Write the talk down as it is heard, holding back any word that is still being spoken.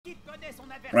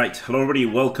Right, hello everybody,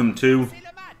 welcome to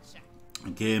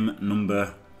game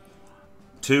number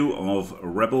 2 of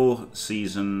ReBBL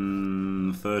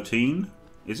Season 13.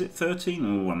 Is it 13?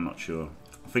 Oh, I'm not sure.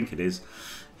 I think it is.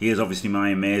 Here's obviously my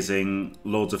amazing,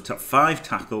 loads of 5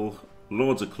 tackle,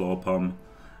 loads of claw pom,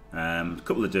 a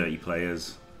couple of dirty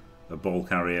players, a ball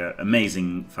carrier,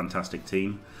 amazing, fantastic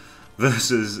team,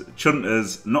 versus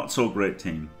Chunter's not so great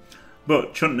team.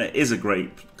 But Chunter is a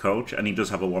great coach, and he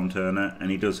does have a one-turner, and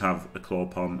he does have a claw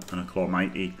pom and a claw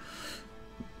mighty,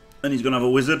 and he's going to have a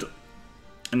wizard,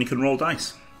 and he can roll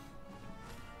dice.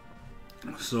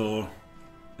 So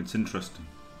it's interesting.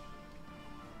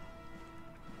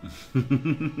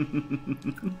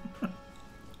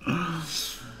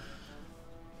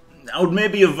 I would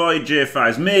maybe avoid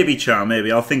J5s, maybe Char,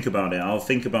 maybe. I'll think about it. I'll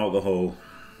think about the whole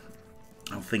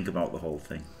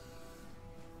thing.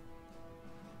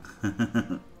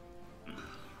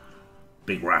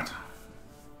 Big rat.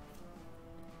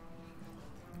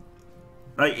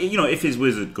 You know, if his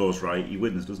wizard goes right, he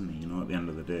wins, doesn't he? You know, at the end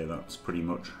of the day, that's pretty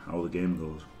much how the game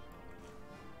goes.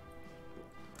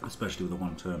 Especially with a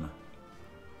one-turner.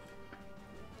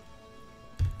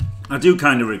 I do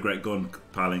kind of regret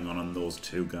piling on those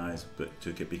two guys, but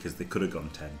because they could have gone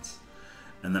tense,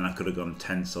 and then I could have gone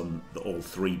tense on all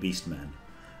 3 beastmen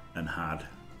and had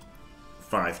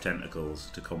 5 tentacles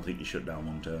to completely shut down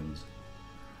one turns,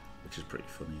 which is pretty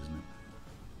funny, isn't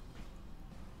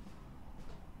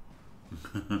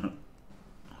it?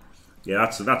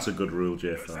 Yeah, that's a good rule,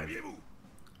 J5.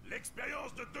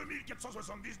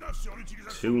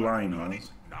 2 linos.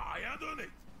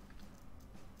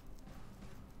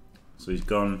 So he's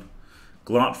gone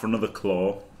Glart for another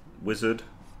claw, wizard,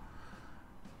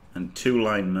 and 2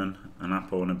 linemen, an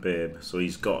Apo and a babe. So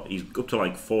he's up to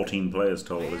like 14 players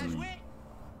total, isn't he?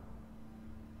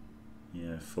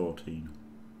 Yeah, 14.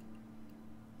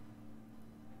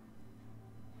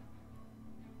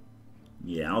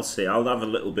 Yeah, I'll see. I'll have a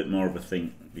little bit more of a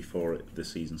think before the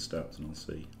season starts, and I'll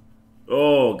see.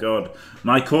 Oh god,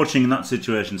 my coaching in that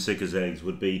situation, sick as eggs,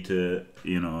 would be to,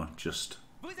 you know, just,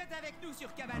 I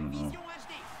don't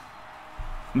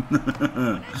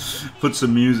know, put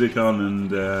some music on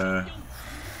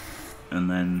and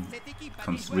then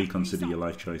reconsider your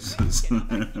life choices.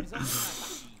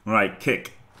 Right,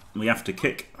 kick. We have to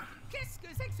kick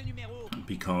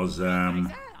because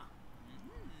to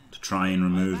try and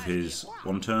remove his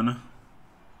one-turner.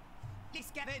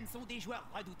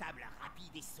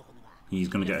 He's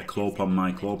going to get a claw pom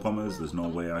my claw pommers. There's no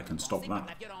way I can stop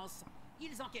that.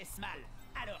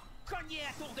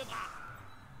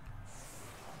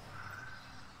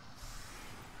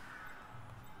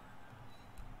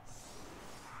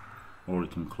 Or he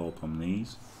can claw pom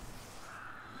these.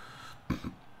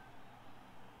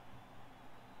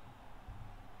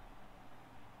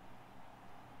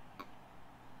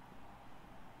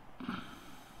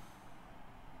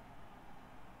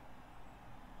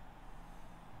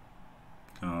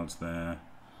 Guards there.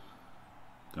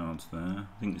 Guards there.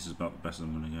 I think this is about the best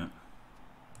I'm going to get.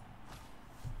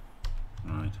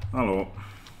 Right. Hello.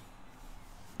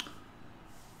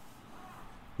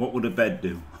 What would a bed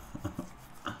do?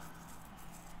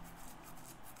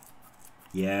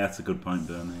 Yeah, that's a good point,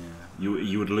 Bernie. Yeah.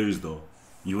 You would lose though.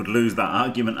 You would lose that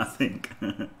argument, I think.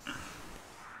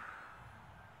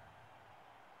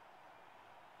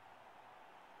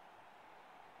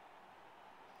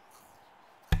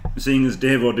 Seeing as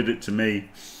Davo did it to me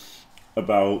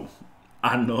about,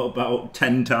 I don't know, about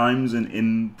 10 times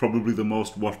in probably the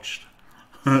most watched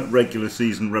regular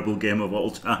season ReBBL game of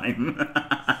all time.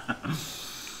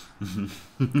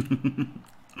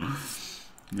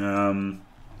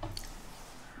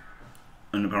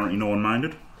 And apparently no one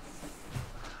minded.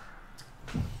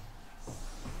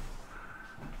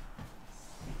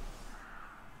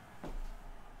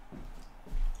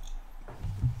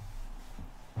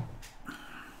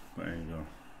 There you go.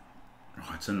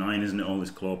 Oh, it's a 9, isn't it? All this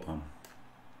claw pom.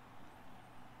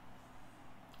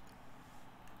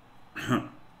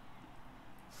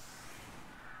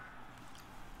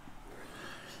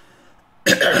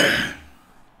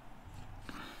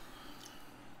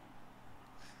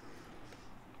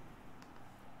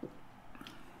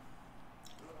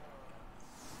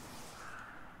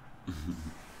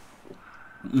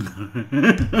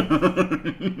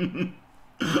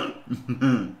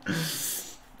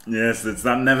 Yes, it's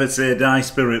that never say die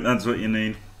spirit, that's what you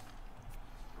need.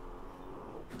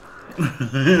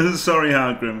 Sorry,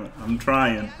 Hargrim, I'm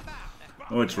trying.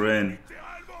 Oh, it's rain.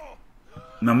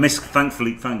 My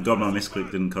thankfully, thank God my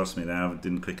misclick didn't cost me there. I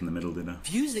didn't click in the middle, did I?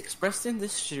 Views expressed in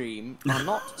this stream are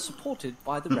not supported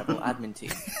by the ReBBL admin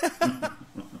team.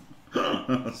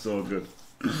 So good.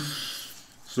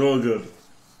 So good.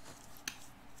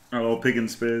 Hello, pig in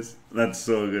space. That's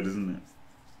so good, isn't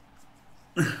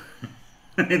it?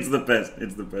 It's the best.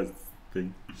 It's the best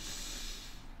thing.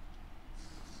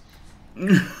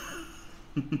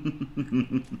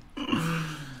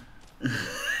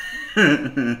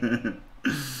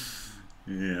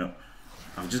 Yeah.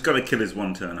 I've just got to kill his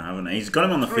one turn, haven't I? He's got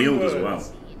him on the field as well.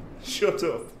 Shut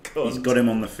up, cunt. He's got him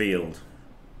on the field.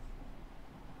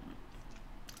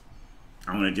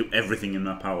 I'm going to do everything in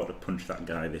my power to punch that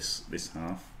guy this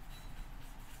half.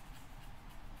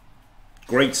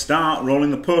 Great start,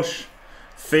 rolling the push.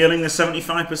 Failing the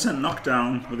 75%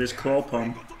 knockdown with his claw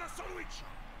palm.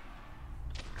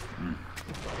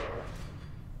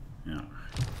 Yeah.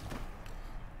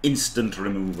 Instant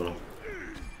removal.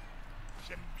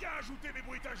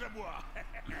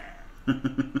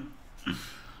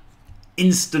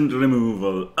 Instant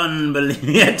removal. Unbelievable.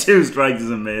 Yeah, 2 strikes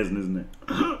is amazing, isn't it?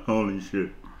 Holy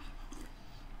shit.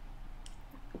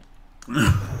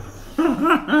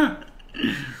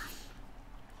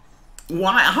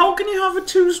 Why? How can you have a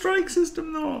 2-strike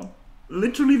system though?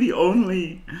 Literally the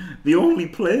only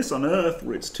place on Earth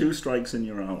where it's 2 strikes and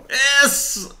you're out.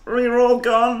 Yes! Reroll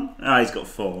gone. Ah, he's got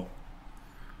 4.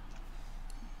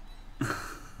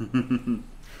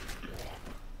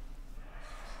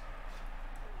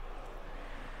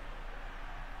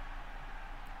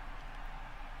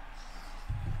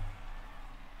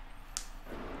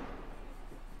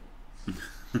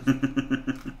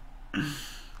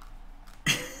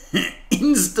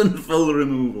 Instant full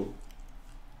removal.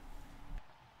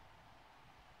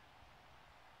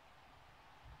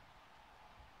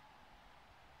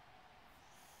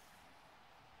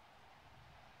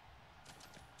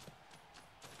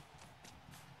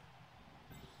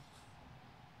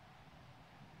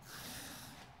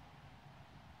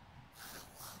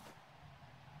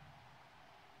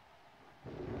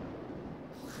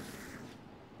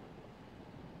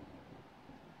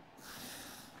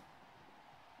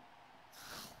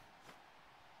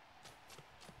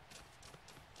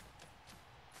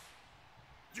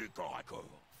 Du corps à corps.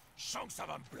 Je sens que ça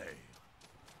va me plaire.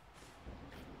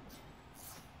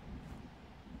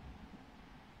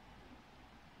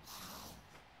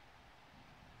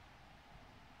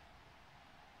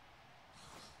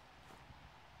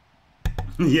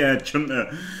 Yeah,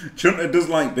 Chunter. Chunter does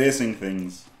like basing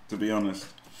things, to be honest.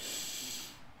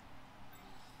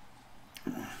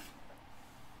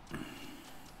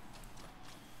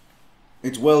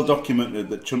 It's well documented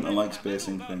that Chunter likes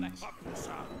basing things.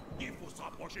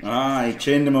 Ah, he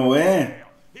chained him away.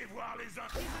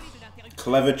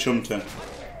 Clever Chunter.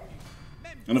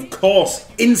 And of course,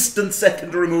 instant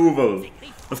second removal.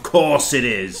 Of course it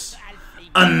is.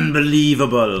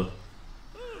 Unbelievable.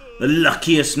 The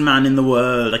luckiest man in the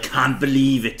world. I can't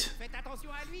believe it.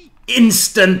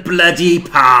 Instant bloody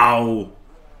pow.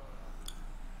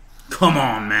 Come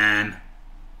on, man.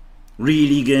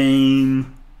 Really,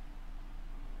 game?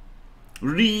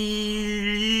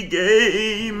 Really,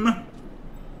 game?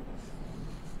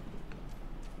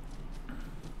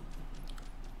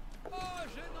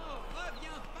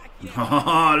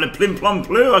 Ah, le plim plom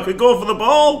plou, I could go for the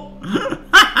ball.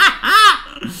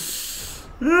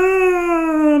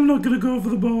 I'm not gonna go for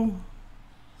the ball.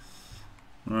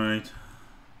 Right.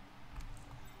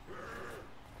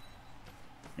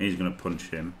 He's gonna punch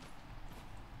him.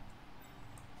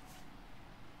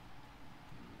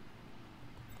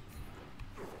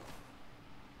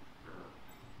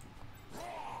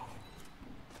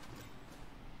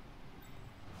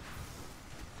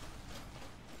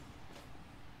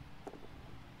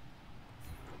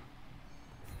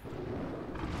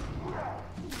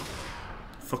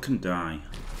 Fucking die.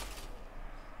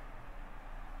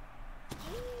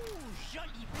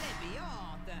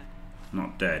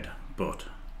 Not dead, but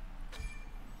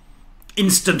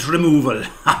instant removal.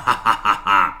 Ha ha ha ha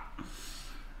ha.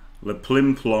 Le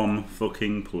plim plom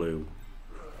fucking ploo.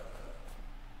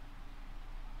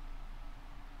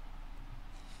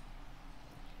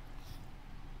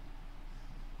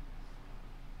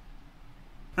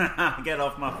 Get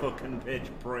off my fucking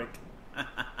pitch, prick.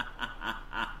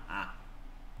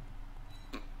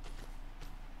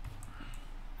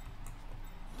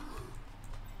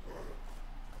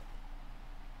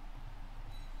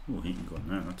 Oh, he can go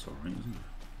now, that's alright, isn't it?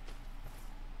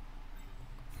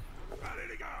 Allez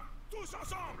les gars, tous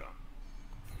ensemble.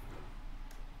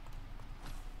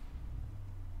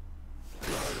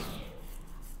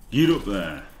 Get up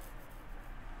there.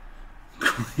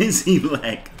 Crazy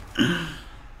leg.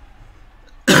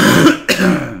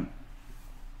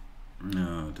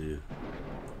 Oh dear.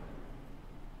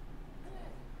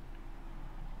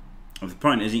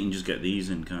 point is, he can just get these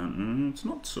in, can't he? It's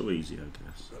not so easy, I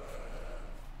guess.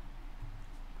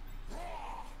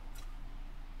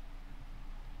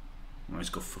 Oh, he's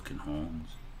got fucking horns.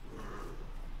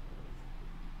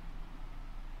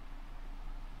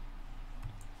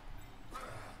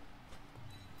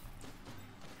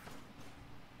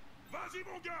 Vas-y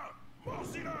mon gars,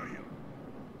 mords-y l'œil.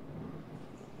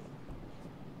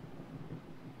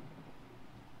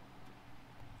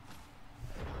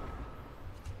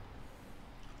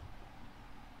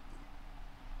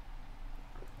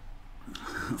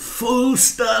 Full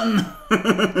stun!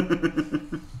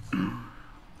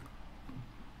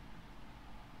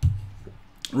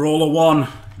 Roll a 1,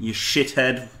 you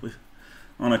shithead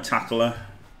on a tackler.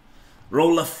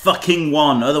 Roll a fucking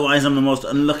 1, otherwise I'm the most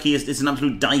unluckiest. It's an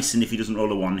absolute dicing if he doesn't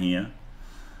roll a 1 here.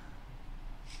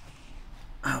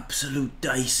 Absolute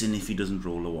dicing if he doesn't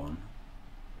roll a 1.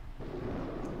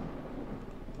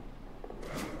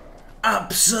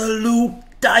 Absolute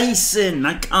dicing!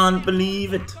 I can't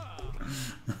believe it.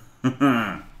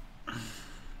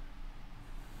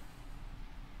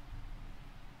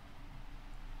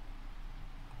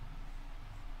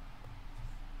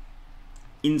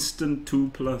 Instant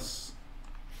 2+.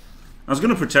 I was going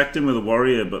to protect him with a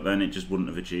warrior, but then it just wouldn't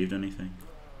have achieved anything.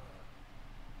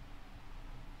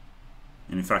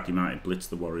 And in fact, he might have blitzed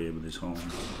the warrior with his horn.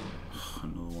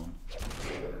 Another one.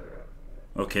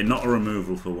 Okay, not a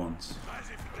removal for once.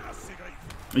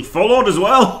 He followed as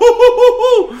well.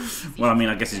 Well, I mean,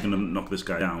 I guess he's going to knock this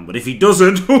guy down, but if he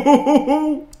doesn't...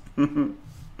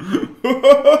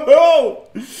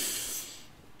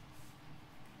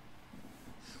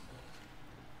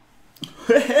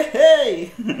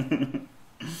 Hey!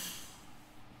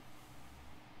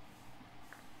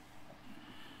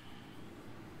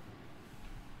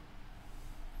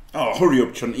 Oh, hurry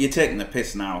up, Chunty. You're taking the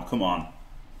piss now. Come on.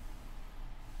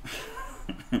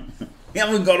 You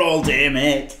haven't got all day,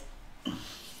 mate.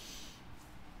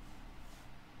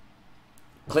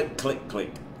 Click, click,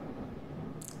 click.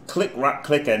 Click, rat,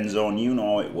 click, end zone. You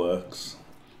know how it works.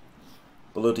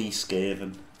 Bloody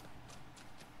Skaven.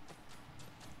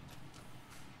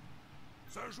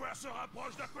 Un joueur se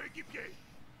rapproche d'un coéquipier.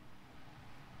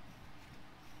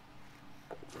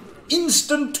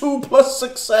 Instant 2+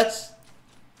 success.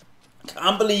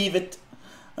 Can't believe it.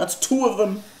 That's 2 of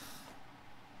them.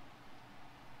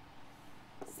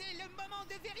 C'est le moment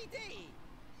de vérité.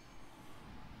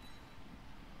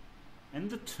 End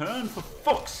the turn, for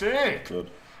fuck's sake. Good.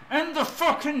 End the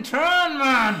fucking turn,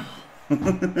 man.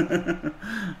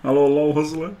 Hello, low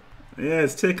hustler. Yeah,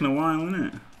 it's taken a while, isn't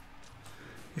it?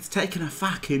 It's taken a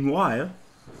fucking while.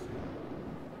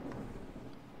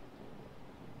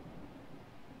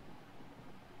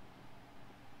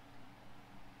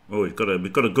 Oh, we've got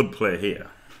a good play here.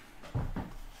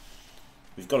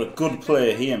 We've got a good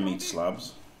play here, meat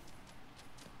slabs.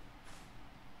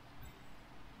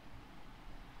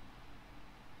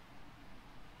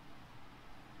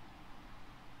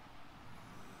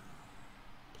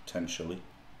 Potentially.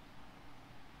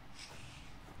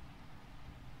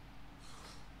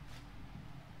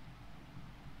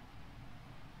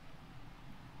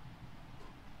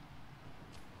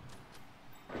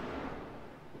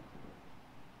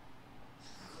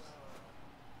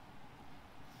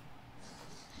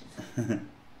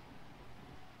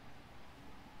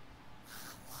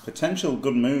 Potential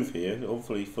good move here.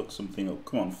 Hopefully fuck something up.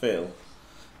 Come on, fail.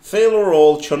 Fail or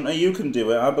all, Chunter. You can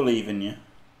do it. I believe in you.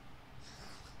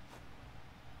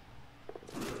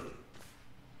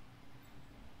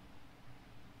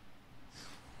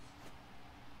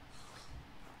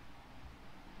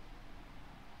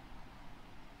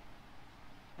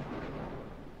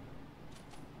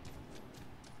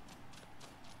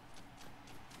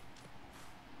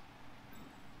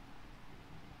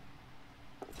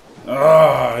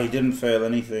 Ah, he didn't fail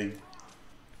anything.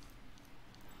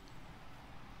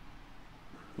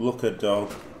 Look at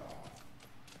dog.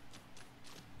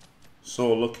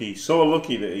 So lucky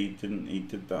that he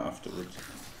did that afterwards.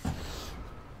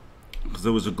 Because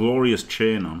there was a glorious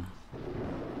chain on.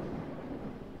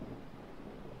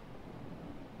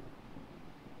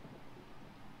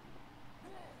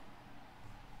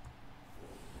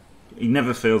 He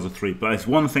never fails a 3+. But it's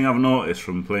one thing I've noticed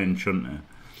from playing Chunter,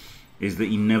 is that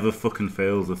he never fucking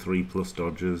fails the 3+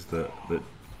 dodges that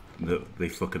they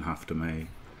fucking have to make.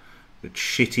 The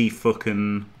shitty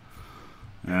fucking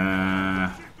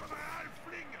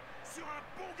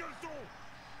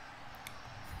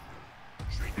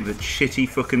the shitty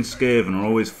fucking Skaven are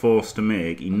always forced to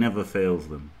make. He never fails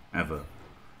them, ever.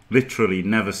 Literally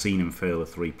never seen him fail a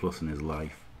 3+ in his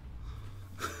life.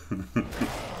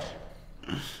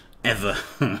 Ever.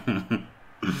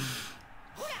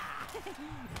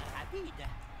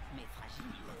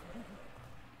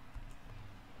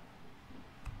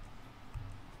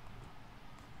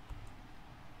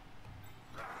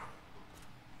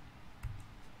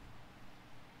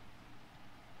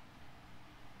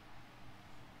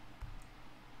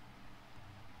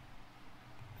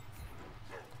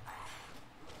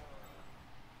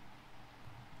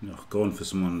 No, going for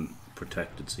someone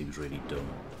protected seems really dumb.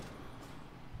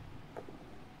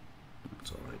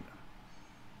 That's alright.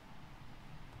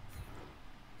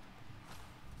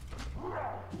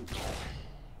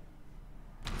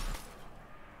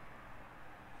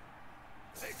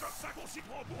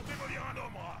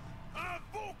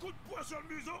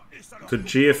 Could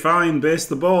GFI and base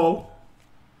the ball?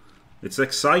 It's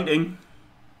exciting.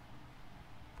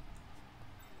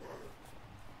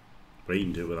 But you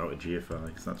can do it without a GFI,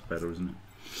 because that's better, isn't it?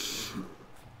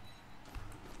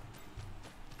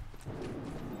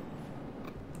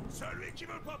 Celui qui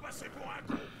veut pas passer pour un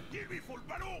con, il lui faut le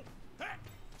ballon. Hein?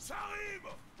 Ça arrive.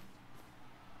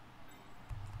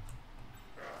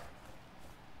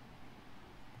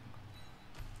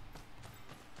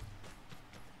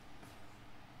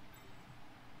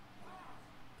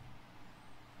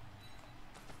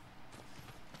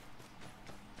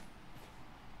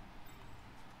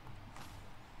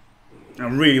 I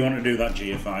really want to do that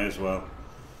GFI as well.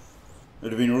 It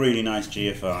would have been a really nice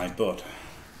GFI, but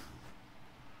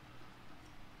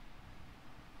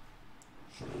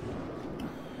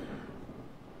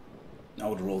I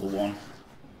would have rolled a 1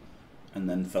 and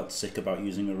then felt sick about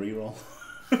using a reroll.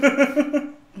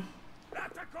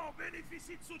 L'attaquant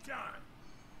bénéficie de soutien.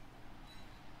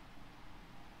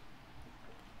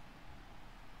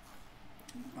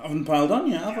 I haven't piled on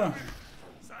yet, have I?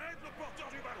 Ça aide le porteur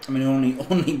du ballon. I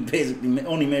mean,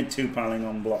 only made 2 piling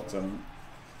on blocks, I think.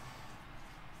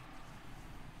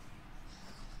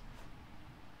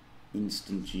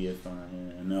 Instant GFI,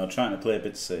 yeah. No, trying to play a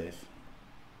bit safe.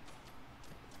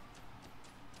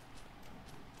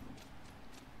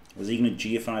 Was he going to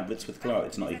GFI blitz with Clark?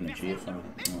 It's not even a GFI.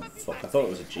 Oh, fuck, I thought it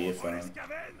was a GFI.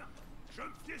 Skaven, je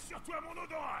me fie surtout à mon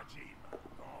odorat, Jim.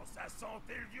 Quand ça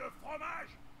sentait le vieux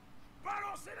fromage,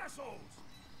 balancez la sauce.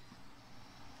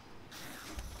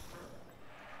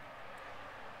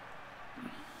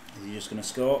 Is he just going to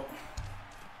score?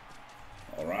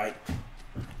 Alright.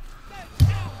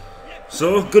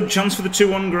 So, good chance for the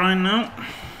 2-1 grind now.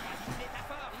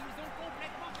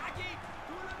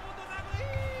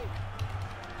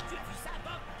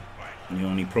 The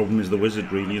only problem is the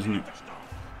wizard, really, isn't it?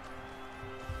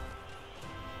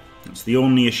 It's the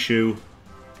only issue.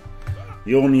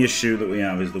 The only issue that we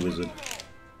have is the wizard.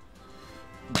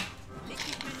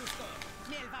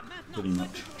 Pretty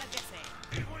much.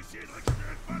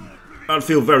 I'd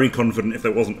feel very confident if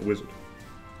there wasn't a wizard.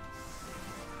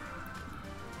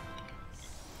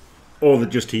 Or that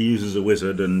just he uses a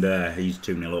wizard and he's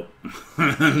 2-0 up.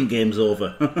 And game's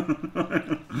over.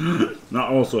 That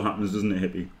also happens, doesn't it,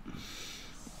 Hippie?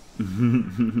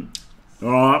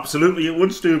 Oh, absolutely it would,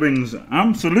 Stubings.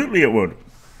 Absolutely it would.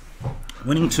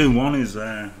 Winning 2-1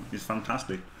 is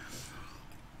fantastic.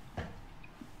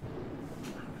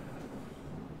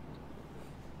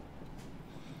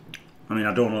 I mean,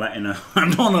 I don't want to let in a I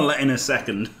don't want to let in a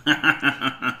second. But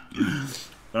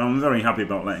I'm very happy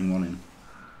about letting one in.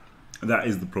 That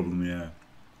is the problem, yeah.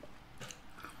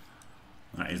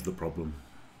 That is the problem.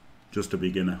 Just a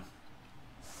beginner.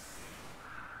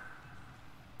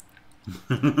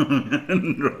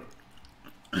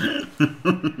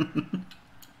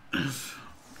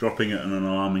 Dropping it at an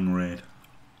alarming rate.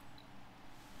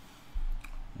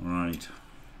 Right.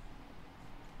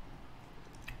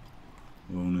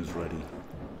 Loner's ready.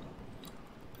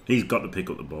 He's got to pick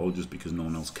up the ball just because no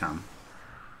one else can.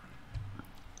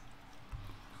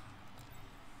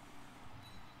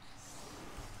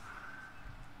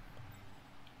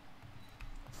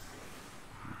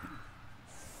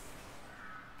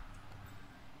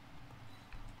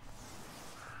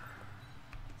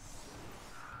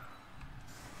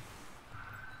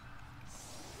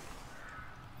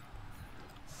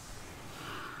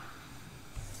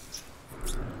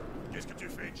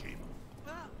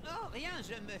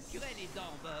 Je me curais les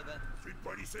dents, Bob. Tu te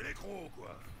polissais les crocs,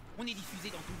 quoi. On est diffusé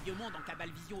dans tout le vieux monde en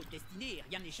cabale vision haute destinée et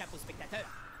rien n'échappe aux spectateurs.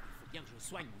 Il faut bien que je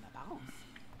soigne mon apparence.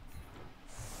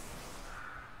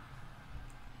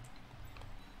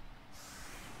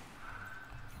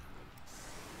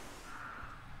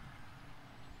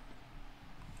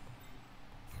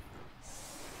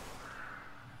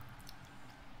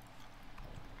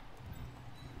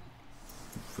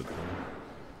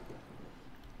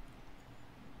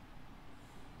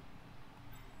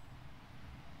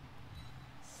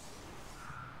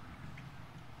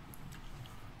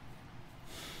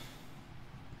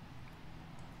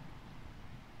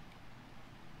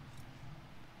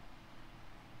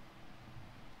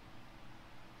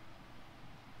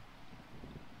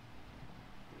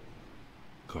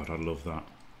 God, I'd love that.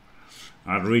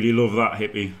 I'd really love that,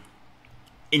 Hippie.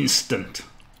 Instant.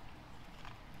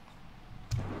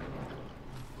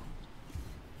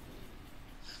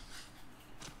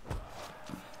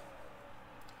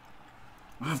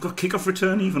 I've got kick-off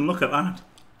return even, look at that.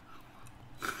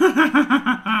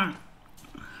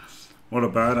 What a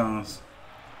badass.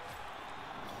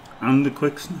 And a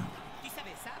quick snap.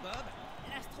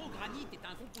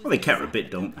 Well, they care a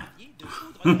bit, don't they?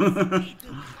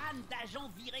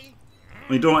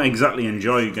 We don't exactly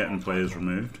enjoy getting players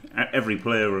removed. Every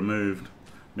player removed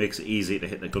makes it easy to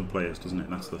hit the good players, doesn't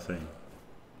it? That's the thing.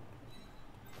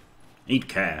 He'd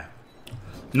care.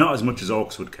 Not as much as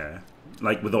Orcs would care.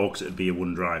 Like with Orcs it'd be a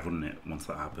one drive, wouldn't it, once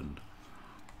that happened.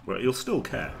 But he'll still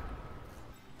care.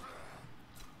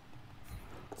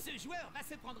 Ce joueur va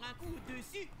se prendre un coup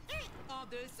dessus et en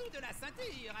dessous de la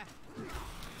ceinture.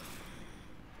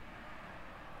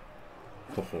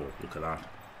 Oh, look at that.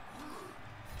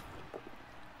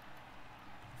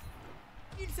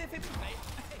 Il s'est fait poudrer.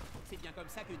 C'est bien comme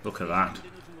ça que Look at that. de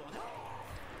nos jours, non?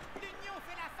 L'union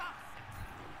fait la force.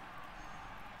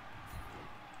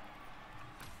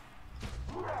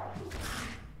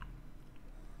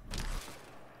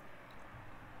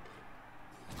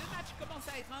 Le match commence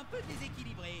à être un peu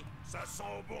déséquilibré. Ça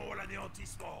sent bon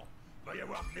l'anéantissement. Va y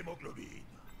avoir de l'hémoglobine.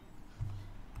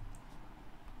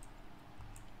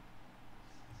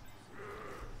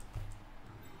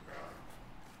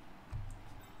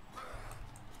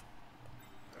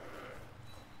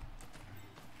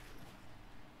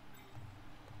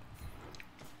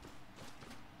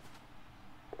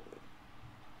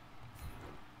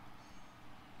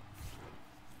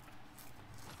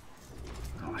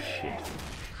 Oh shit.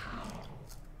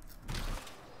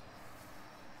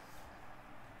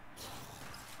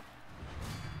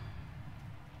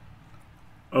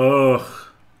 Ugh.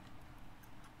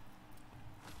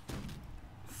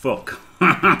 Fuck.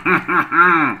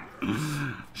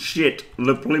 Shit.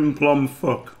 Le plim plom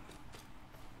fuck.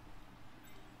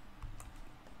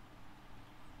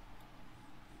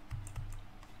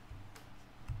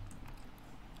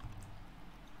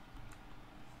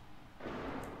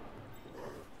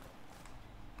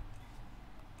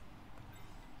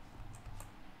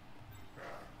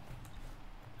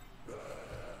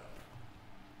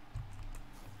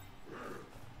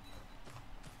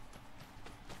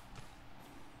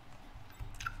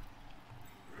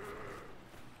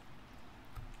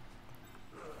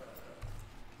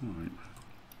 Alright.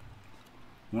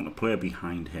 I want a player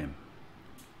behind him.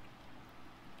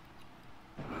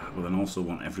 But then also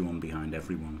want everyone behind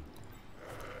everyone.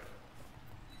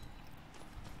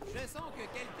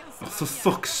 Oh, for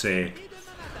fuck's sake.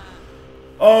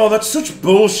 Oh, that's such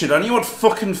bullshit. I knew I'd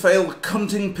fucking fail the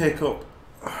cunting pickup.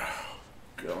 Oh,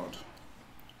 God.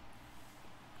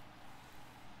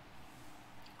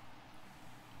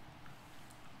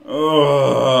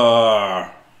 Oh.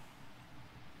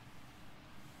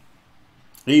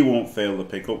 He won't fail the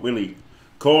pickup, will he?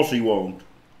 Of course he won't.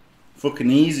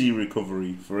 Fucking easy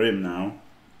recovery for him now.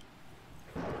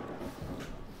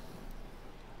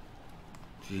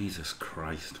 Jesus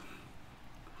Christ.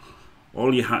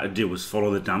 All you had to do was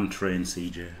follow the damn train,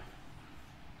 CJ.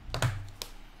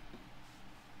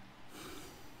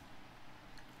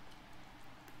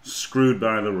 Screwed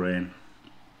by the rain.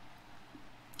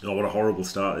 Oh, what a horrible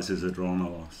start this is, a draw and a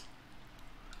loss.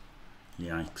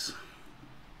 Yikes.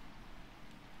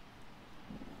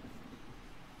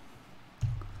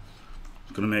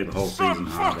 It's gonna make the whole season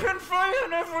harder. Fucking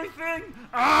failing everything!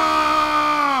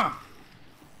 Ah!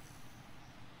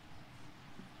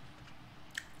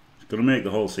 It's gonna make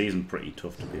the whole season pretty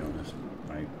tough, to be honest.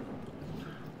 Like,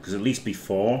 because at least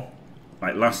before,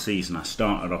 like last season, I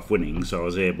started off winning, so I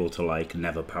was able to like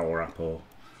never power up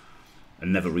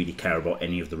and never really care about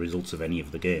any of the results of any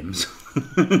of the games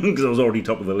because I was already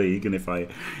top of the league, and if I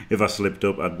slipped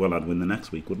up, I'd win the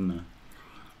next week, wouldn't I?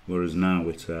 Whereas now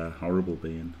it's horrible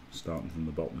being starting from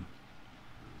the bottom.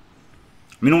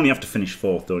 I mean, only have to finish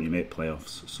 4th, don't you, make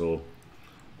playoffs? So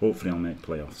hopefully I'll make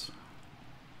playoffs,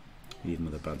 even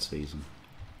with a bad season.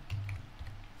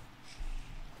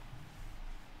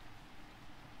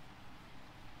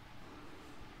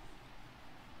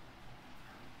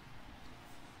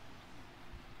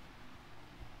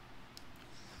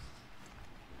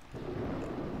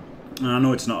 I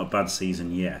know it's not a bad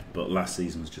season yet, but last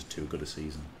season was just too good a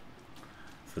season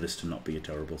for this to not be a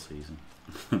terrible season.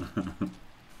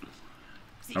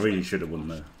 I really should have won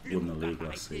the league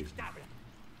last season.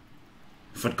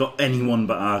 If I'd got anyone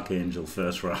but Archangel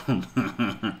first round.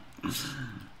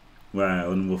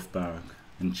 Well, and Wolfbark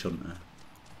and Chunter.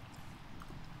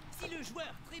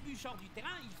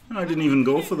 I didn't even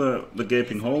go for the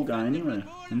gaping hole guy anyway.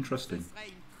 Interesting.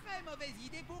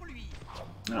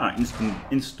 Ah,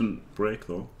 instant break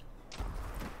though.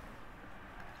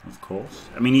 Of course.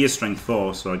 I mean, he is strength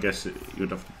 4, so I guess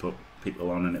you'd have to put people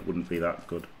on and it wouldn't be that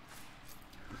good.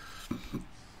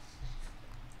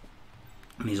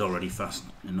 And he's already fast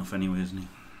enough anyway, isn't he?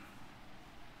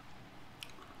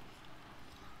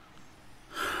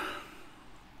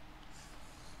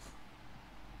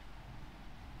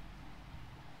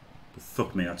 But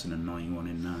fuck me, that's an annoying 1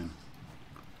 in 9.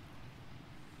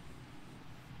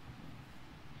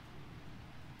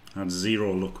 I had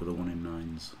 0 luck with the 1 in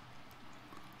 9s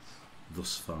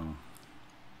thus far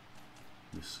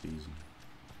this season.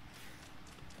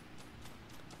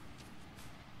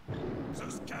 Ce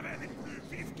Skaven est plus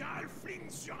vif qu'un halfling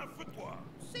sur un foutoir.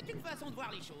 C'est une façon de voir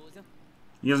les choses.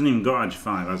 He hasn't even got Edge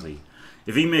 5, has he?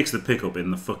 If he makes the pickup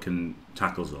in the fucking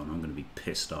tackle zone, I'm going to be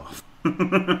pissed off.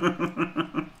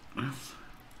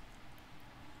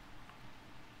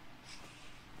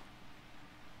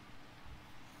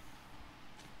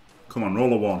 Come on,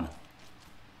 roll a 1.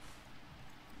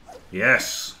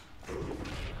 Yes!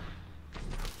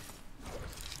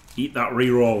 Eat that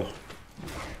reroll.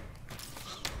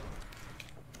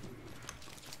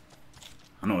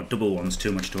 I know a double 1's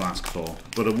too much to ask for,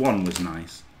 but a 1 was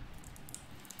nice.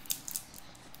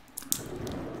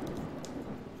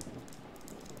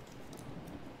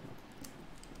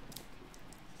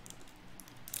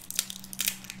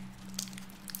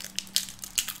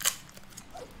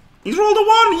 He's rolled a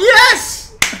 1!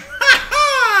 Yes!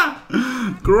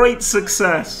 Great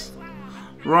success.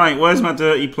 Right, where's my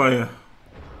dirty player?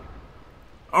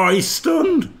 Oh, he's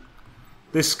stunned!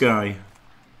 This guy.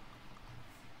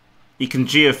 He can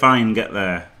GFI and get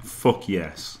there. Fuck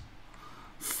yes.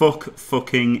 Fuck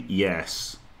fucking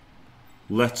yes.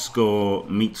 Let's go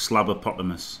meet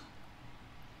Slabopotamus.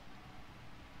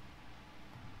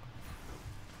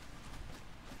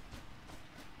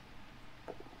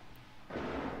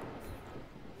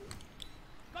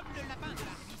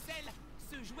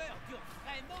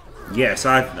 Yes,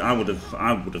 I would have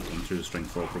gone through the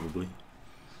strength 4 probably.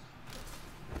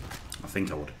 I think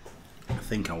I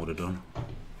would have done.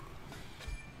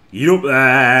 You up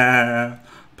there,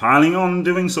 piling on,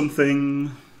 doing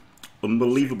something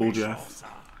unbelievable, Jeff.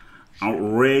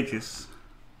 Outrageous,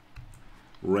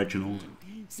 Reginald.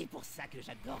 C'est pour ça que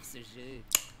j'adore ce jeu.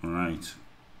 All right,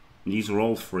 these are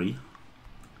all free.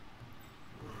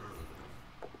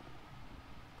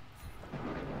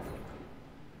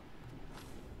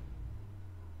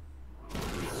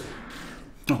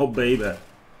 Oh, baby.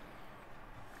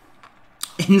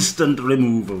 Instant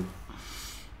removal.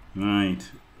 Right.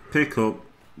 Pick up,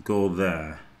 go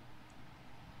there.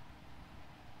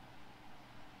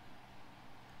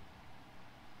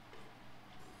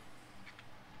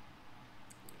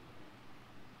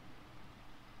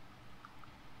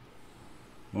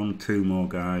 One, 2 more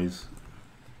guys.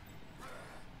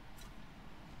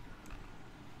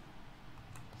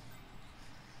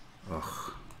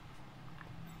 Ugh.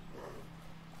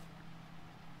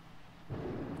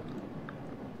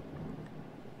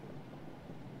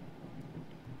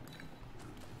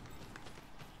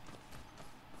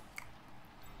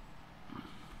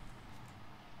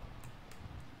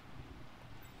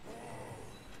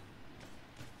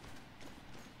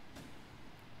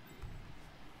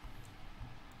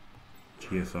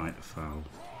 GFI to foul.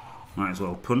 Might as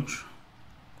well punch.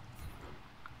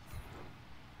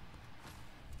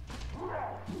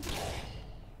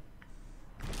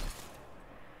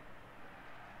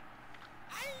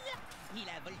 Il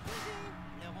a voltigé,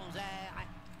 le rongeur.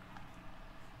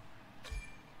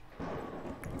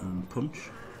 And punch.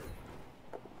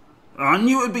 Oh, I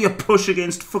knew it would be a push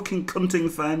against fucking cunting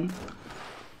Fen.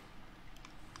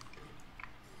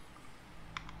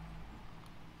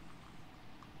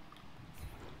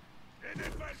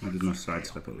 I did my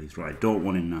sidestep at least. Right, don't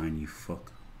 1 in 9, you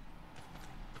fuck.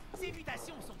 Ces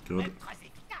mutations sont Good. même très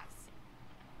efficaces.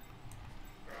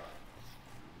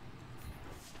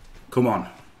 Come on.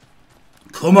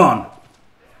 Come on!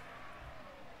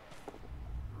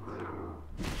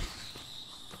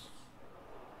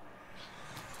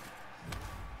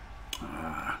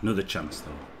 Another chance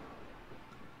though.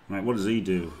 Right, what does he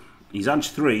do? He's edge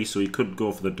 3, so he could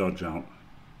go for the dodge out.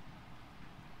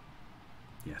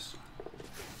 Yes.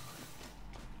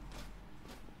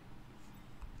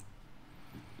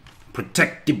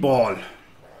 Protect the ball.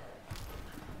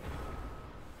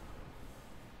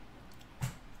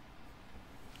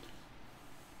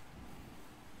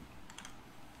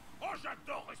 Oh,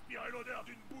 j'adore respirer l'odeur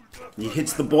d'une boule de He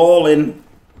hits the ball in.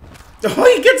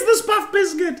 Oh, he gets the Spaff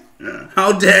Biscuit!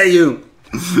 How dare you!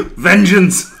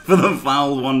 Vengeance for the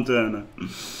foul 1-turner.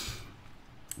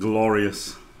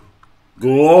 Glorious.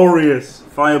 Glorious!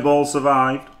 Fireball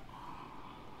survived.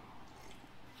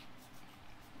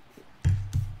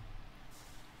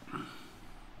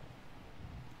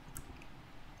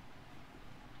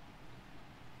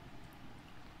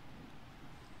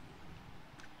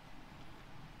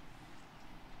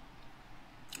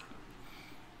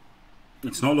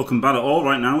 It's not looking bad at all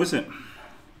right now, is it?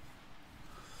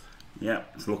 Yeah,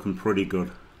 it's looking pretty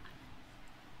good.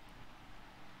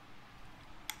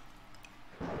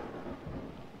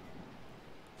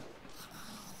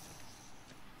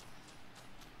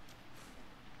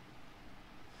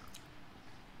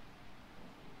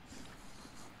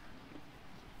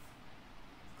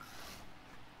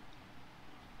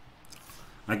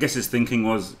 I guess his thinking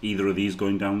was either of these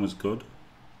going down was good,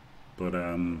 but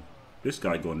this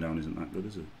guy going down isn't that good,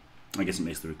 is it? I guess it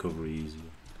makes the recovery easier.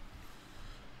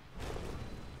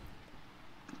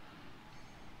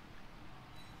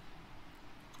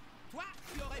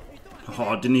 Oh,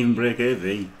 I didn't even break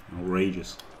AV.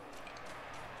 Outrageous.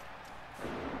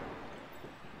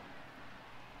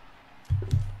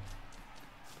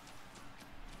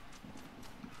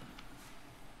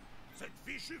 Cette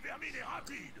fichue vermine est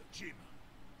rapide, Jim.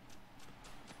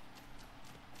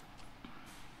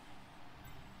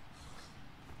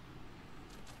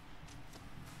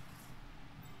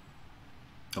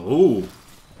 Oh,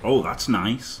 oh, that's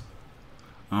nice.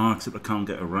 Oh, except I can't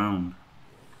get around.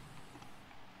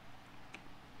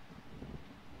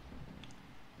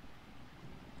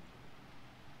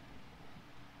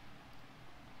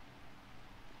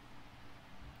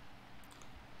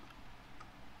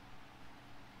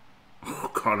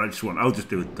 Oh God, I'll just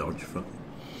do a dodge.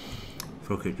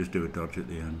 Fuck it, just do a dodge at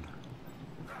the end.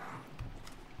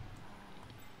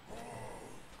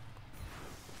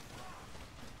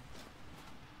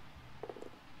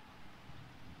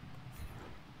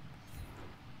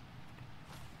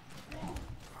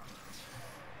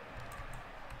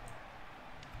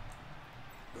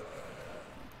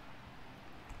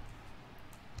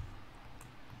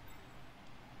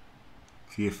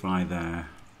 GFI there,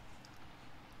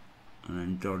 and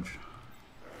then dodge.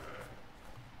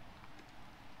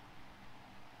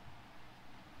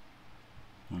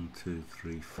 One, two,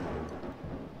 three, four.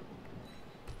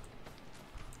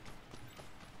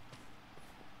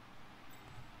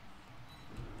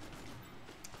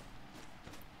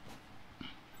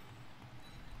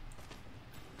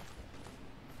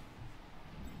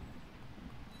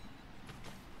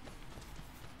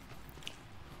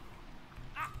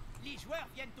 Les joueurs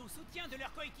viennent au soutien de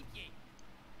leurs coéquipiers.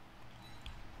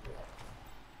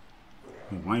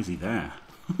 Why is he there?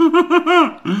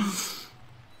 I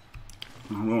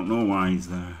don't know why he's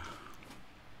there.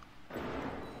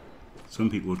 Some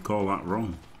people would call that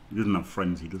wrong. He doesn't have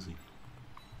frenzy, does he?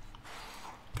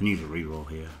 Can use a reroll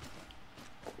here.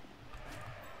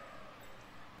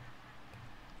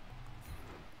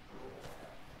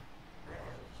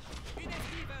 Une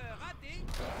esquive ratée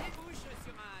débouche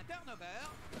sur un turnover.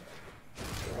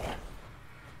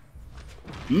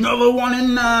 Another 1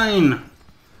 in 9!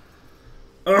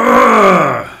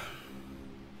 Ugh!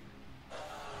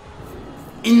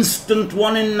 Instant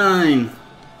 1 in 9!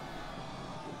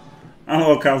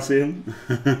 Hello, Calcium.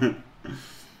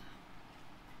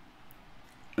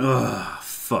 Ugh,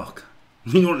 fuck.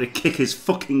 He wanted to kick his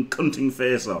fucking cunting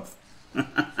face off. Ça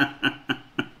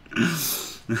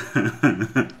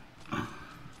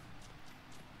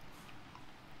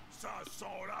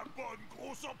sent la bonne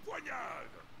grosse empoignade.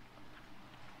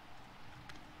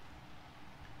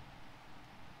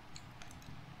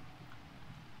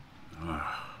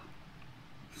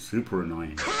 Super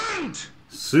annoying.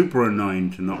 Super annoying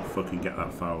to not fucking get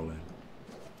that foul in.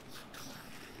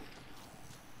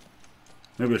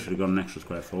 Maybe I should have gone an extra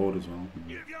square forward as well.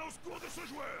 Il vient au secours de ce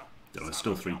joueur. Oh, it's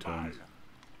still 3 turns.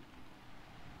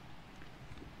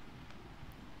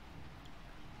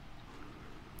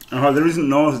 Oh, there isn't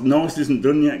Norse. Norse isn't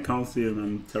done yet, Calcium.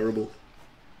 I'm terrible.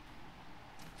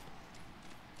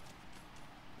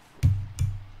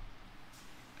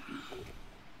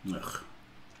 Ugh.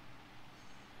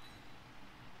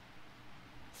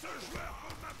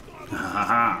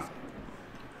 Haha.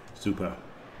 Super.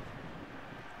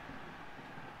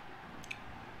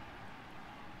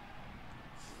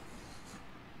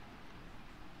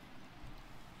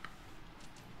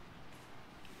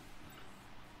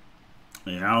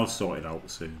 Yeah, I'll sort it out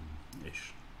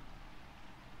soon-ish.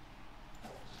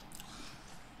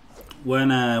 When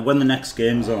the next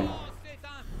game's on.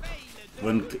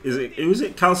 When is it? Who is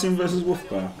it? Calcium versus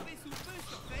Wolfbar.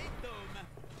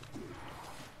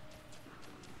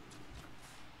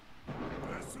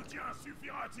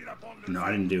 No,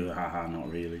 I didn't do it. Haha,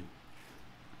 not really.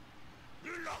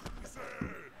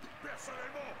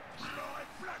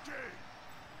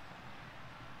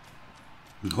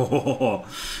 Oh,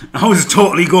 I was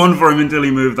totally going for him until he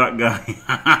moved that guy.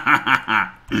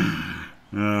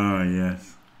 Oh,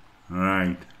 yes. All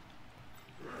right.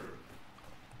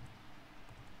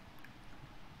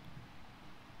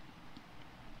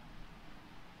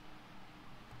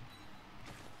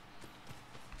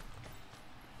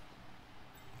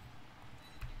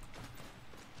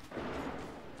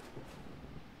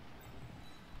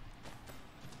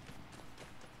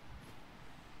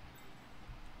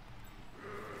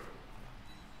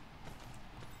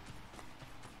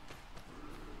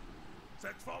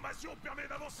 Cette formation permet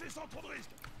d'avancer sans trop de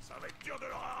risques. Ça va être dur de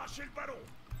leur arracher le ballon.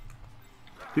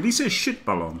 Did he say shit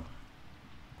ballon?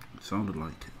 It sounded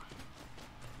like it.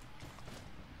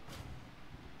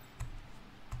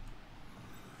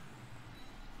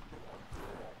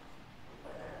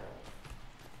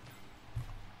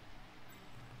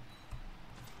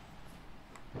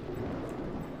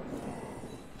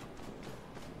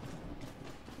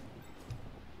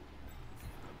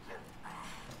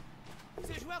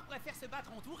 Ces joueurs préfèrent se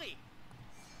battre entourés.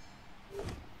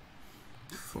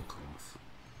 Fuck off.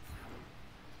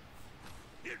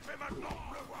 Il fait maintenant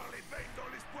pleuvoir les bêtes dans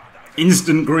l'espoir d'arriver.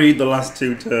 Instant greed the last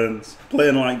 2 turns.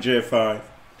 Playing like J5.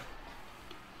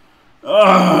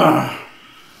 Ah!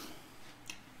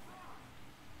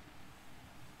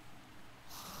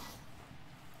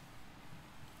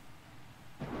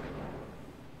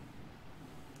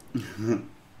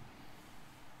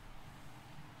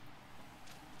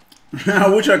 I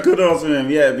wish I could also him.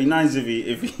 Yeah, it'd be nice if he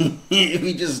if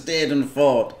he just stayed and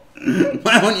fought.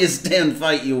 Why won't you stay and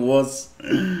fight, you wuss?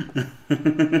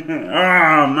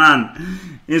 Ah, man,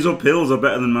 his uphills are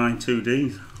better than my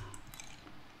 2Ds.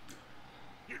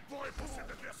 Il pourrait pousser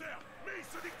l'adversaire, mais il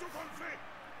se dit que tout va le faire.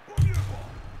 Au mieux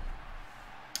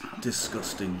pour.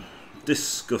 Disgusting,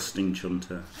 disgusting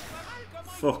Chunter.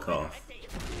 Fuck off.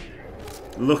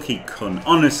 Lucky cunt.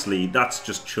 Honestly, that's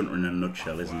just Chunter in a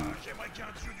nutshell, isn't it?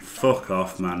 Fuck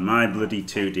off, man. My bloody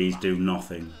 2Ds do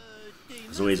nothing.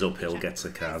 So his uphill gets a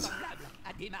Kaz.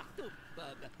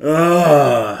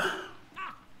 Ugh.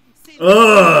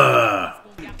 Ugh.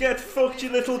 Get fucked,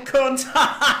 you little cunt.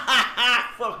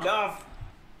 Fuck off.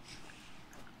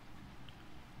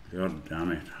 God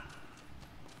damn it.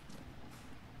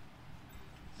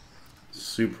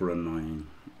 Super annoying.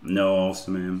 No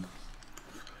awesome aim.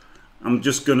 I'm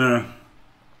just gonna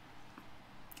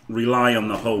rely on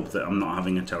the hope that I'm not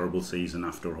having a terrible season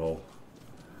after all.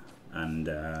 And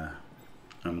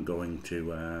I'm going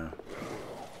to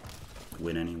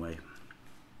win anyway.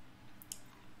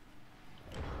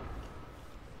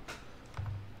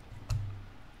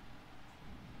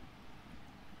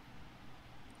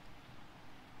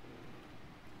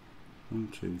 One,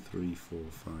 two, three, 4,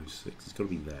 5, 6. It's got to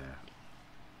be there.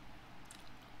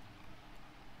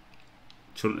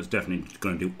 Chunter's definitely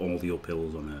going to do all the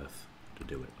uphills on Earth to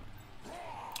do it.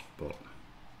 But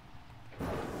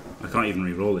I can't even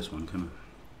re-roll this one, can I?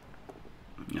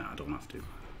 Nah, I don't have to.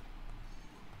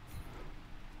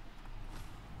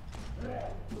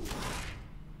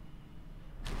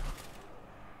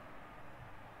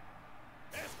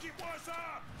 Esquive-moi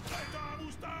ça! Tête à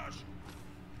moustache!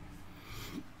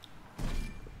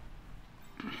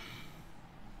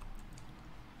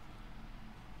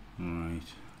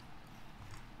 Alright.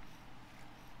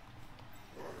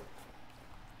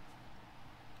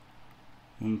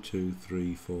 One, two,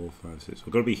 three, 4, 5, 6.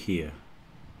 I've got to be here.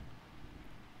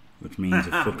 Which means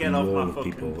a fucking wall of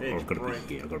people. Oh, I've got to be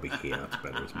here. I've got to be here. That's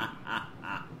better, isn't it?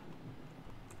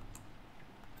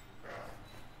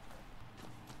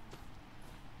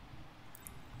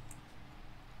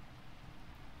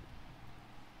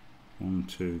 One,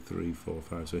 two, three, 4,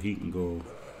 5. So he can go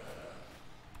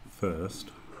first.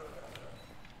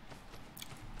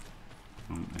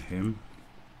 On to him.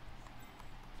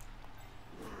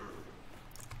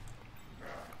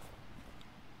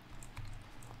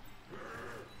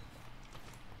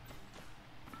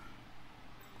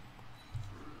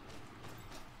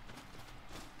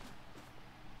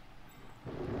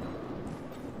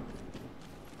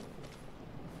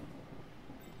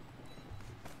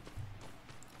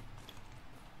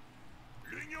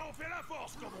 L'union fait la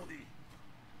force, comme on dit.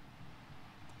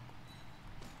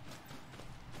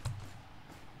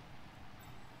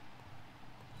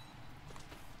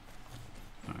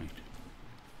 Right.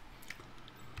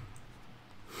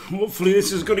 Hopefully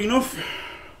this is good enough.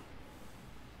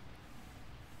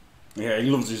 Yeah, he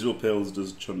loves his uphills,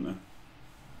 does Chunter.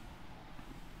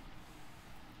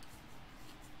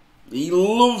 He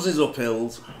loves his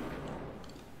uphills.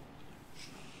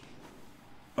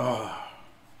 Oh.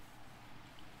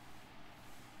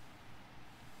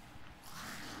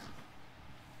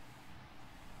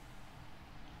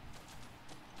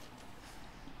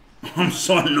 I'm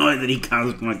so annoyed that he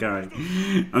cast my guy.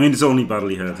 I mean, it's only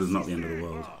badly hurt. It's not the end of the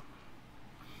world.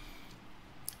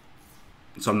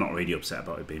 So I'm not really upset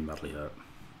about it being badly hurt.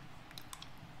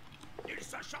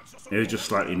 It was just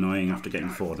slightly annoying after getting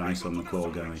 4 dice on the claw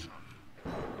guy.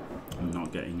 I'm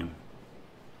not getting him.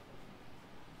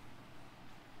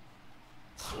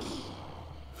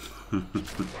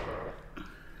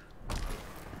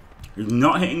 He's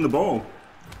not hitting the ball.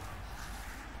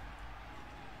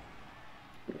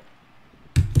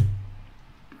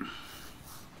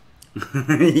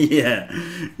 Yeah.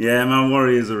 Yeah, my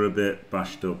warriors are a bit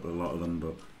bashed up, a lot of them,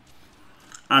 but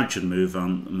action move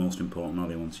aren't the most important, are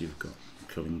they, once you've got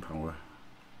killing power.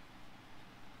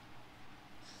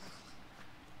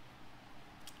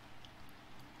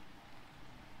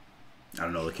 I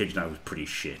don't know, the cage die was pretty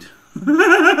shit.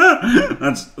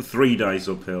 That's 3 dice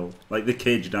uphill. Like, the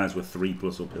cage dice were 3+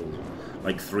 uphills.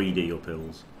 Like 3D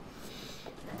uphills.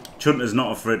 Chunter's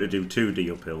not afraid to do 2D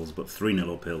uphills, but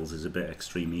 3-0 uphills is a bit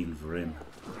extreme even for him.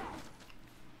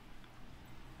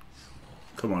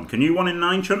 Come on, can you 1 in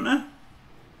 9, Chunter?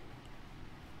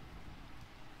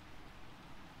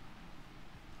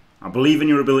 I believe in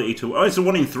your ability to... Oh, it's a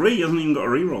 1 in 3. He hasn't even got a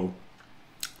reroll.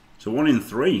 It's a 1 in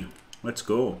 3. Let's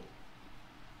go.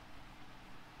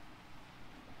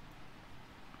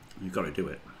 You've got to do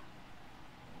it.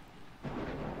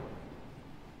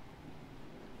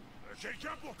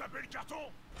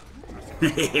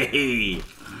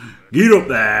 Get up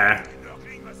there!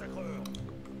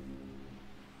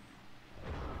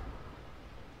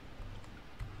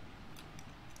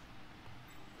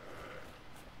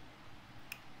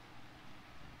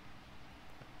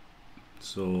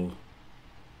 So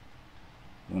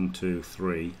 1, 2,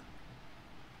 3,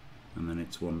 and then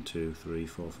it's 1, 2, 3,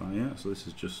 4, 5. Yeah, so this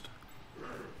is just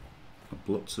a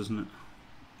Blutz, isn't it?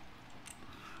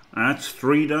 That's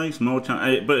 3 dice, more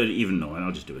chance. But even no,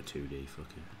 I'll just do a 2D.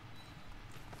 Fuck it.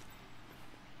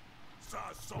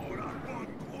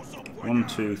 1,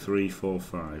 2, 3, 4,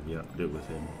 5. Yeah, do it with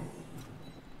him.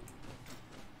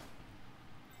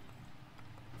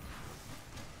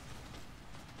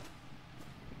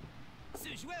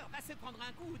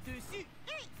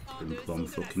 Bomb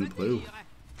fucking blue.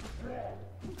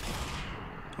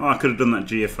 Oh, I could have done that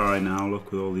GFI now.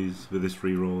 Look, with all these, with this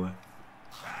reroller.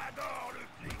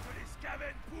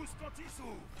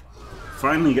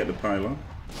 Finally get the pylon.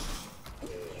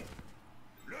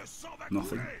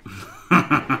 Nothing.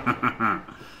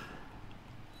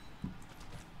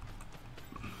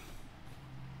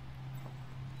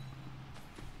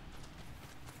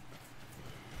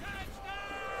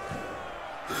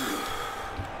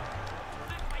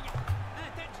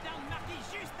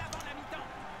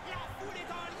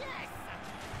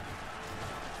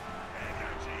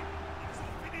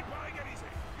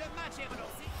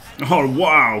 Oh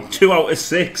wow, 2 out of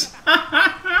 6.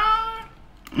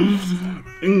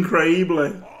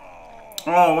 Incredibly.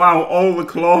 Oh wow, all the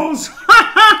claws.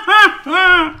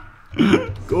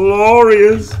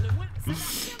 Glorious.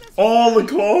 All the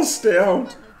claws stay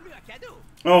out.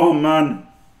 Oh man.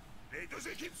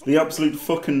 The absolute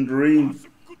fucking dream.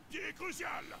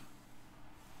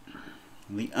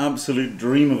 The absolute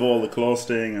dream of all the claws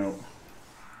staying out.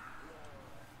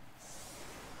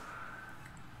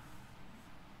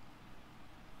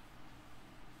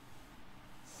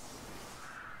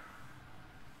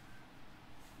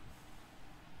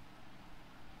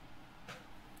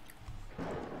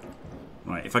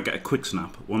 Right, if I get a quick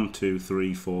snap, 1, 2,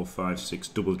 3, 4, 5, 6,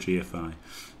 double GFI.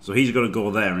 So he's got to go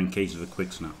there in case of a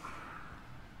quick snap.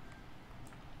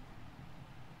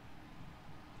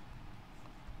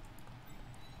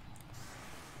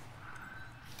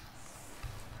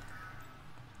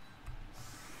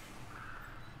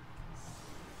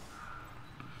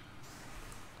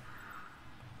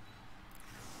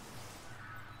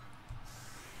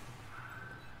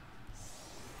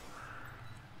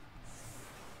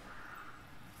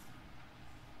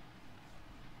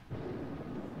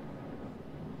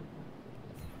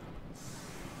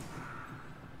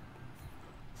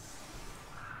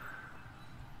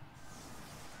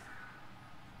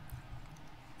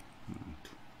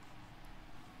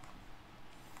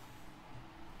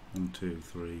 One, 2,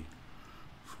 3,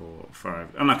 4,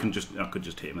 5, and I could just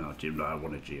hit him without GFI. I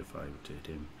want a GFI to hit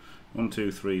him. 1,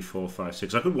 2, 3, 4, 5,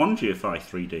 6. I could 1 GFI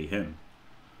 3D him.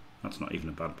 That's not even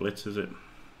a bad blitz, is it?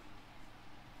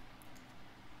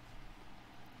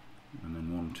 And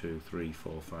then 1, 2, 3,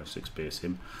 4, 5, 6 base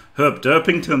him. Herb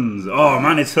Derpingtons. Oh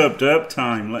man, it's Herb Derp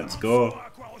time. Let's go.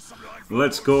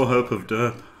 Let's go, Herb of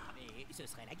Derp.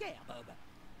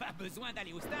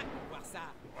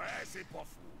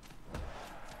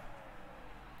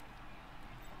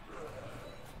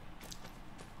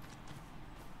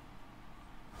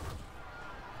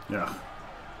 Yeah.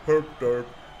 Herp derp,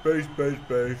 base, base,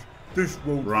 base. This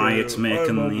won't Riot's fail.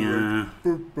 making I'm the on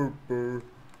Burr, burr, burr.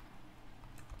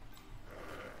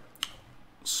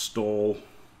 stall.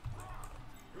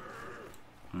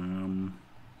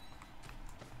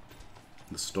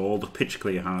 The stall, the pitch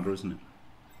clear harder, isn't it?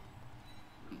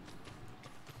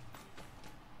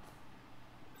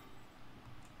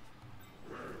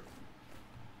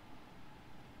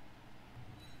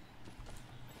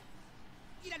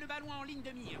 va loin en ligne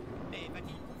de mire. Mais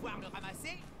va-t-il pouvoir le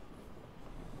ramasser?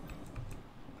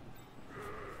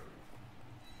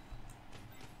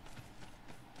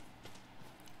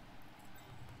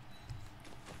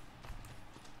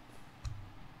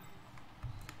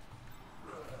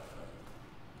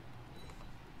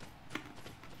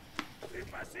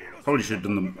 Probably should have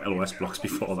done the LOS blocks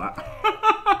before that.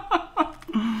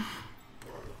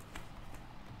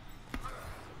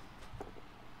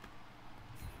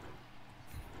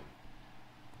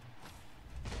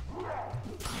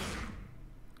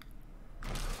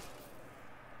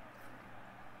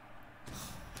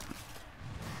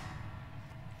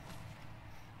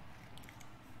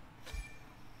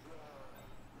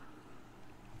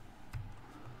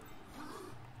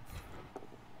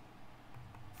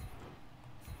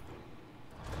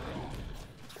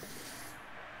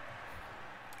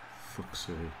 Fuck's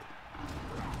sake.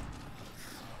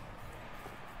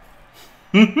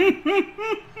 I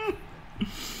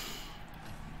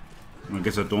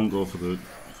guess I don't go for the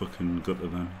fucking gutter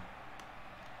then.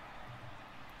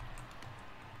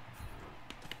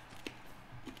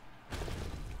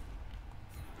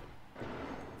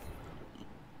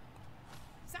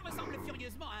 Ça ressemble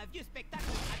furieusement à un vieux spectacle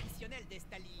traditionnel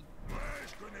d'Estali. Ouais,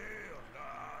 je connais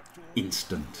la tour...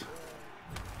 Instant.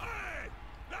 Hey,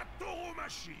 la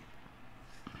tauromachie.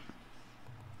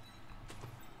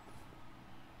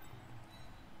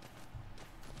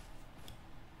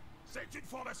 C'est une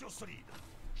formation solide.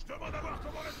 Je demande à voir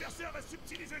comment l'adversaire va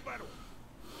subtiliser le ballon.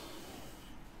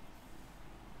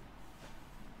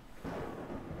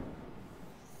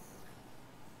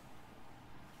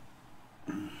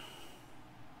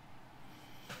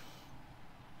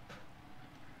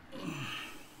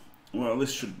 Well,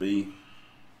 this should be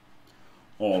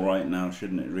all right now,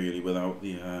 shouldn't it? Really, without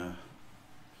the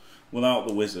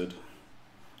wizard.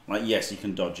 Like, yes, you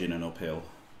can dodge in and uphill,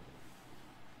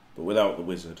 but without the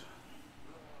wizard,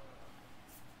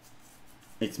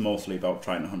 it's mostly about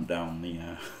trying to hunt down the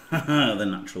the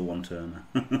natural one-turner.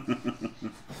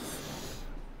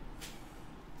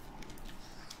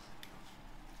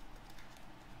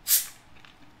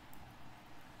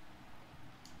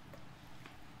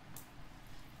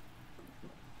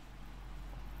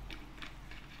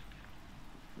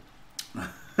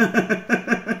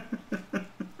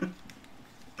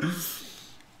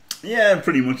 Yeah,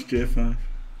 pretty much J5.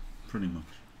 Pretty much.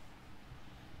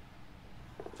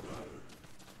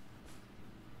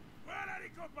 Voilà les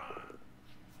copains.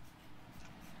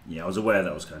 Yeah, I was aware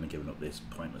that I was kind of giving up this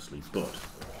pointlessly, but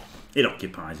it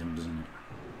occupies him, doesn't it?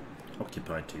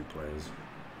 Occupied 2 players.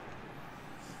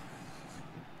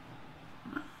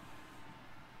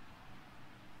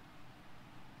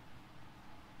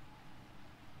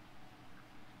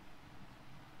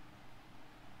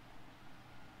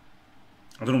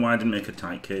 I don't know why I didn't make a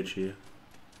tight cage here.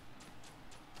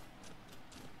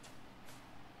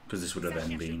 Because this would have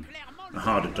then been a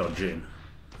harder dodge in.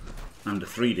 And a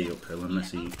 3D uphill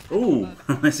unless he... Ooh!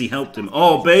 Unless he helped him.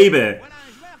 Oh, baby!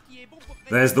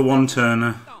 There's the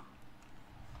one-turner.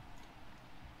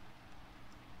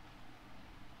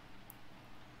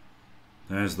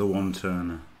 There's the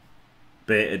one-turner.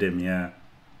 Baited him, yeah.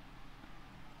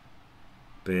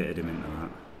 Baited him into that.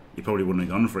 He probably wouldn't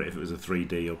have gone for it if it was a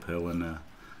 3D uphill and a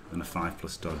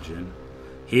 5+ dodge in.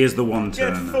 Here's the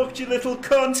one-turner. Get fucked, you little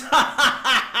cunt!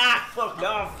 Fuck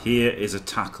off! Here is a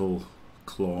tackle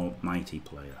claw mighty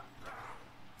player.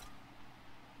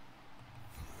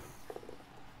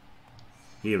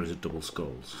 Here is a double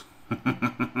skulls. Vous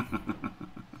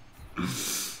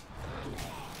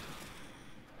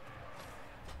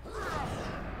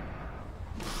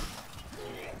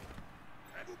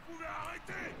pouvez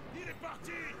arrêter. Il est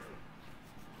parti.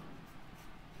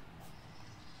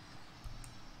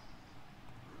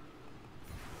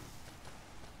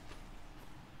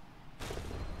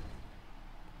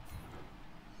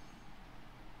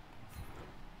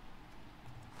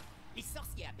 Les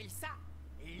sorciers appellent ça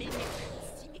l'énergie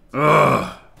cinétique. Ugh.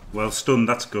 Well, stunned,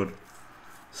 that's good.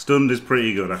 Stunned is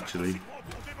pretty good, actually. Prends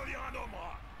pour démolir un homme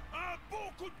rat. Un bon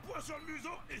coup de poing sur le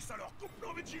museau et ça leur coupe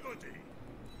l'envie de gigoter.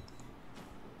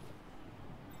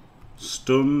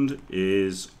 Stunned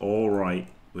is alright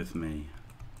with me.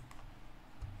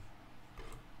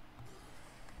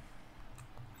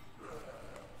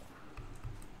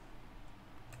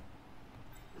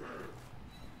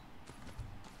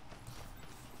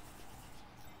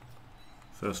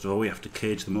 First of all, we have to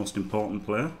cage the most important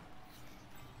player,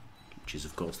 which is,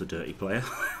 of course, the dirty player.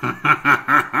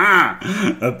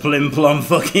 A plim-plom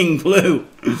fucking blue.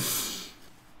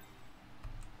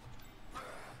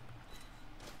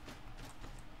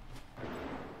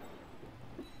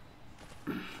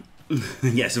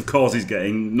 Yes, of course he's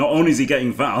getting. Not only is he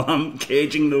getting foul, I'm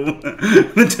caging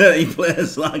the dirty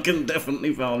players, so I can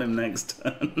definitely foul him next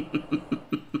turn.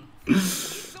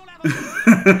 Ils ont la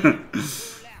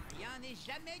revanche. Rien n'est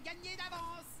jamais gagné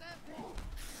d'avance.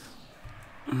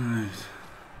 Right.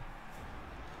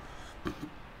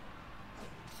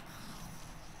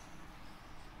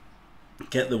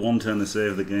 Get the one turn to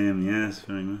save the game. Yes,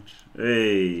 very much.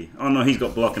 Hey. Oh no, he's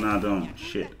got block and I don't.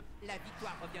 Shit. La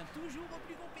victoire revient toujours au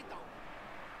plus compétent.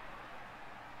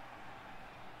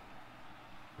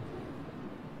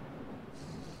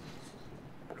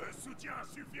 Le soutien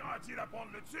suffira-t-il à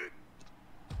prendre le dessus?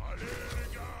 Allez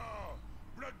les gars!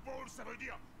 Blood Bowl, ça veut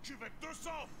dire je vais 200,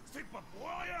 c'est pas pour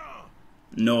rien!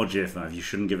 No, J5, you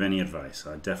shouldn't give any advice.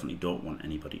 I definitely don't want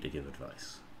anybody to give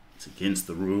advice. It's against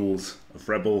the rules of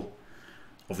Rebel.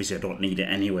 Obviously, I don't need it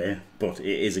anyway, but it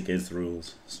is against the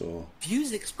rules, so...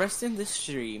 Views expressed in this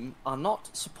stream are not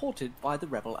supported by the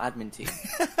Rebel admin team.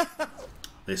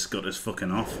 This got us fucking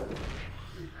off.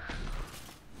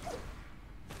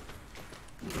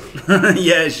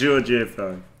 Yeah, sure,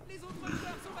 J5. Les autres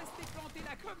joueurs sont restés plantés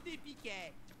là comme des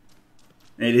piquets.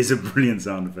 It is a brilliant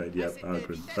sound effect, yep, À I cette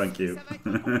agree. vitesse, Thank you. ça va être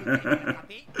compliqué de les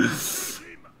rattraper.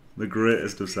 The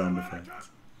greatest of sound effects.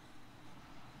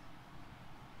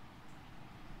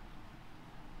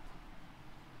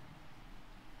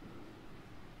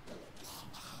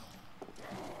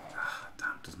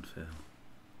 Damn, it doesn't fail.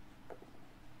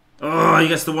 Oh, he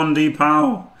gets the 1D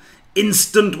POW.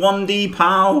 Instant 1D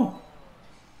POW.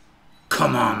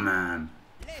 Come on, man.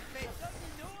 L'effet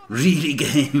domino. Really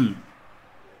game.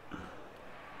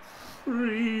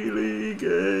 Really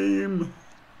game.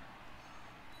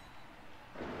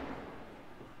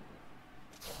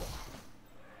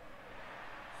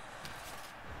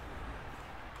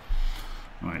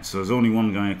 Right, so there's only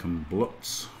one guy who can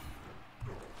blitz.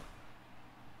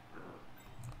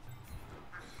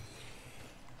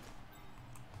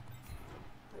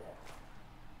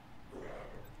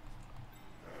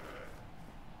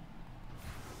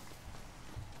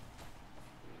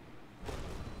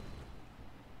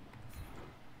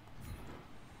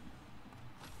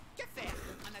 Que faire?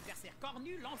 Un adversaire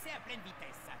cornu lancé à pleine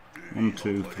vitesse. 1,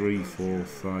 2, 3, 4,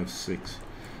 5, 6.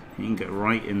 You can get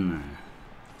right in there.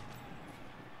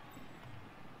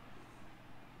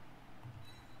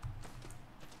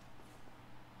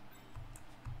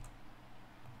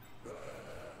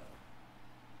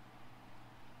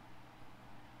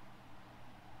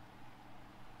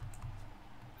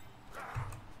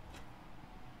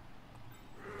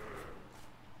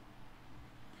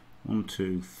 One,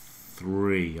 two,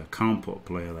 three. I can't put a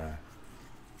player there.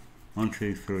 1,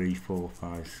 2, 3, 4,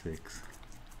 5, 6.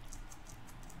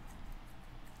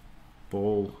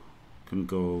 Ball can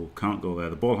go, can't go there.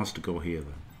 The ball has to go here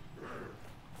then.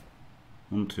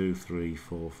 1, 2, 3,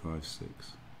 4, 5,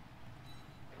 6.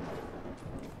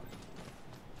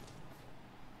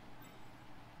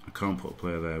 I can't put a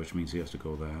player there, which means he has to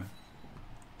go there.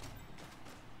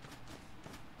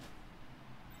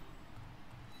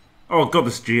 Oh god,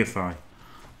 this GFI.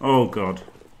 Oh god.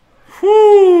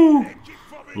 Whoo!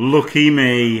 Lucky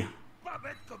me. Pas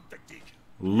bête comme tactique!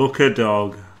 Look a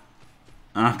dog.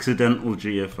 Accidental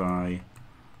GFI.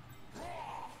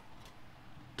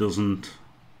 Doesn't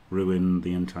ruin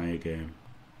the entire game.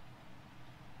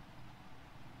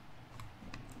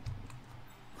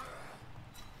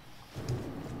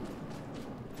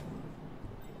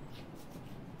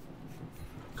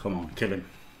 Come on, kill him.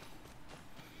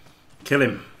 Kill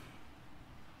him.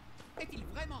 Est-il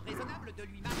vraiment raisonnable de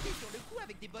lui marquer sur le coup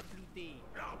avec des bottes lootées?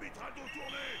 L'arbitre a dos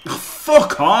tourné! Oh,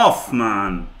 fuck off,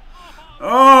 man.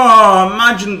 Oh,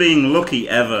 imagine being lucky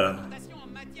ever. Fondation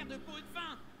en matière de peau de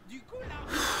vin. Du coup,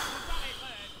 l'arbitre va encore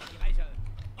être,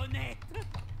 dirais-je, honnête.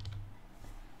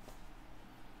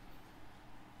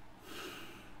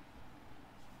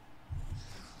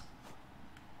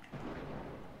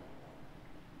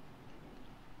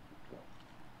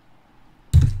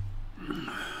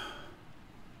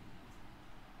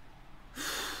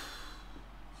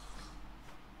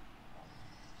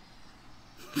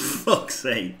 Fuck's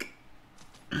sake.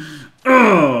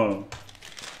 Oh.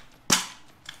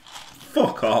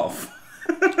 Fuck off.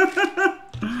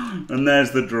 And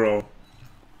there's the draw.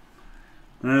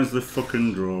 There's the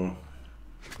fucking draw.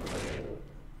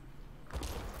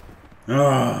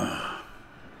 Ah.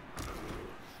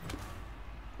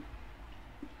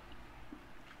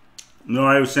 No,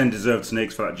 I was saying deserved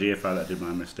snakes for that GFI. That did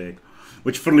my mistake.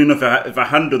 Which, funnily enough, if I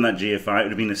hadn't done that GFI, it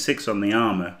would have been a 6 on the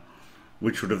armour,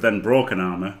 which would have then broken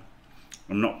armour.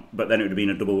 But then it would have been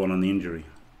a double 1 on the injury.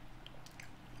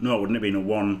 No, it wouldn't have been a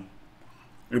 1. It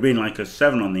would have been like a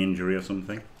 7 on the injury or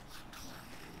something.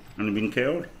 And it'd been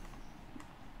KO'd.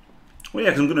 Well,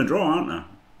 yeah, because I'm going to draw, aren't I?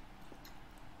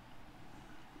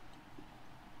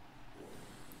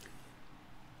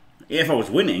 If I was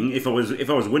winning, if I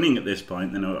was winning at this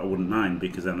point, then I wouldn't mind,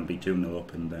 because then I'd be 2-0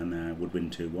 up and then would win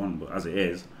 2-1. But as it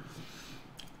is,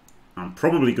 I'm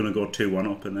probably going to go 2-1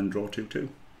 up and then draw 2-2.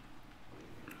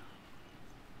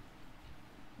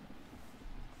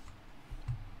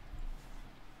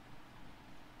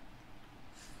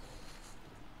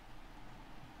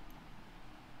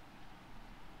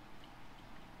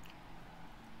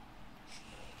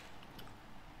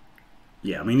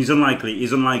 Yeah, I mean he's unlikely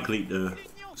to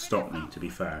stop me, to be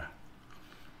fair.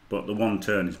 But the one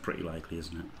turn is pretty likely,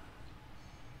 isn't it?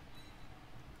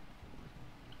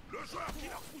 Le joueur qui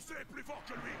l'a repoussé est plus fort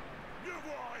que lui. Mieux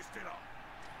vaut en rester là.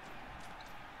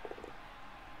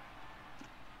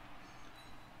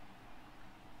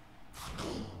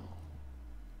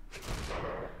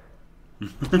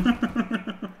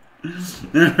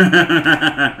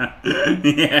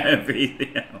 Yeah,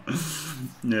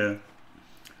 yeah.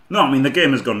 No, I mean the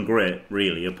game has gone great,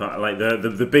 really. Apart, like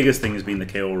the biggest thing has been the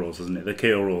KO rolls, hasn't it? The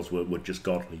KO rolls were just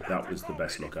godly. That was the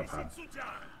best luck I've had.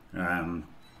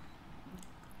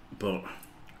 But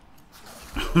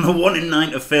the 1 in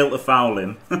 9 to fail to foul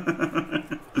him,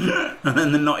 and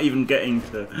then they're not even getting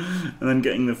to, and then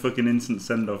getting the fucking instant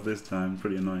send off this time.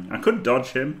 Pretty annoying. I could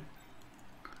dodge him.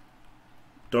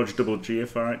 Dodge double G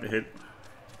if I had to hit.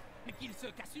 Qu'il se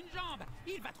casse une jambe.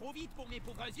 Il va trop vite pour mes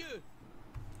pauvres yeux.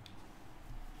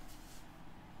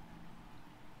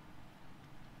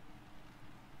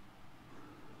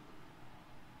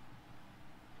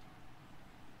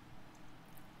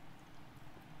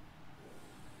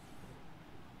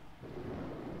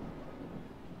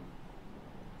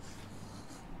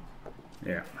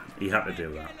 Yeah, he had to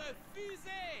do that.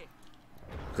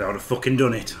 Because I would have fucking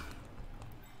done it.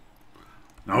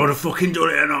 I would have fucking done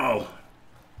it and all.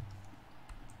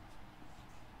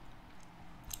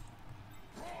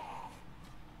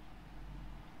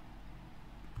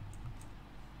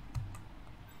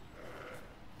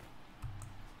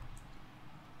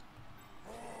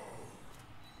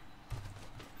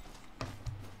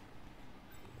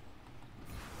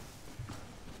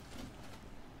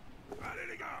 Allez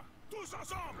les gars, tous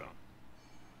ensemble.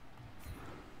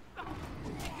 Que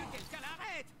quelqu'un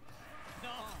l'arrête.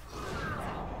 Non.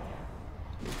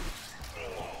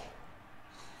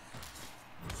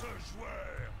 Ce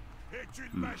joueur est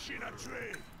une machine à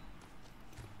tuer.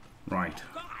 Right.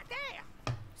 Encore à terre.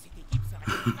 Cette équipe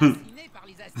serait fascinée par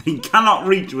les astuces. He cannot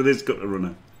reach with his gutter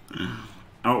runner.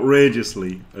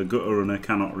 Outrageously, a gutter runner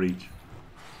cannot reach.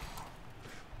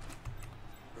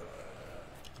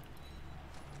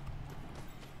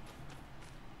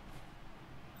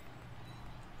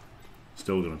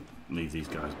 Still gonna leave these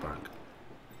guys back.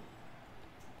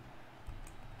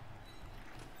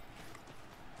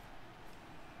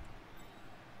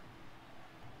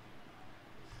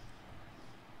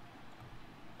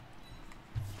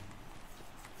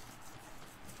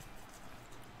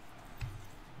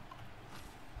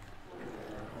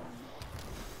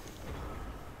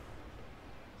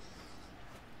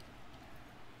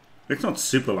 It's not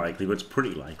super likely, but it's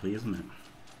pretty likely, isn't it?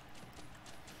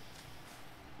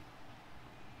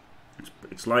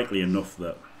 It's likely enough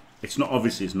that it's not,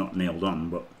 obviously it's not nailed on,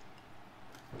 but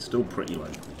it's still pretty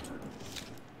likely.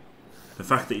 The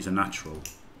fact that he's a natural,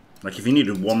 like if he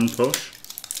needed one push,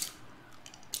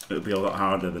 it would be a lot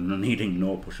harder than needing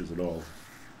no pushes at all.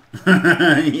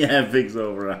 Yeah, Big's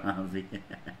over a Harvey.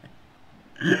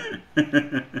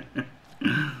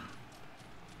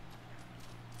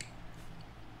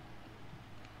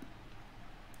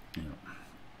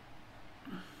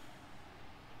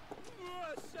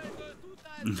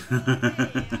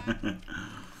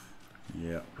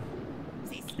 Yeah.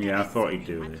 Yeah, I thought he'd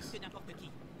do this.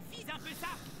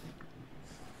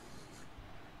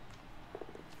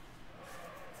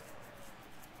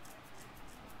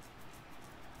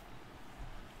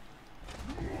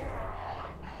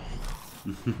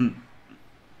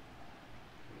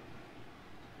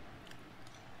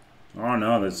 Oh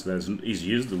no, he's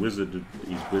used the wizard.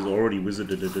 He's already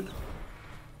wizarded it.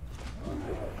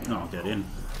 No, get in.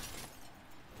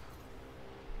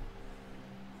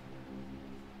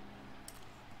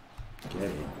 Get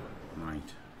in. Right.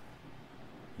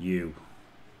 You.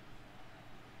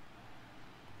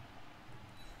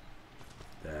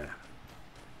 There.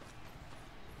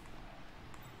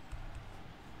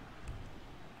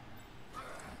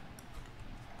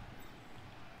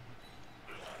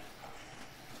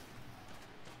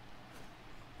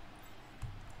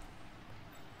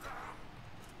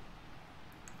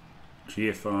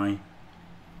 GFI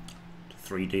to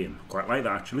 3D. Quite like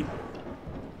that actually.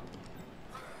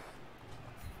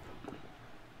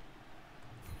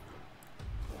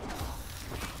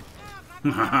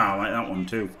 I like that one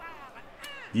too.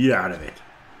 Get out of it.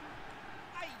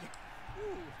 Aïe.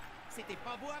 Ouh, c'était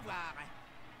pas beau à voir.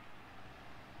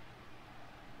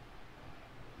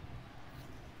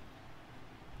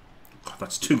 God,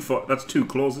 that's too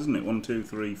close, isn't it? 1, 2,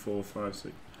 3, 4, 5,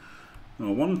 6.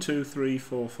 No, 1, 2, 3,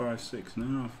 4, 5, 6.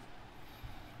 No.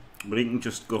 But he can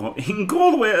just go. He can go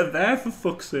all the way to there for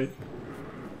fuck's sake.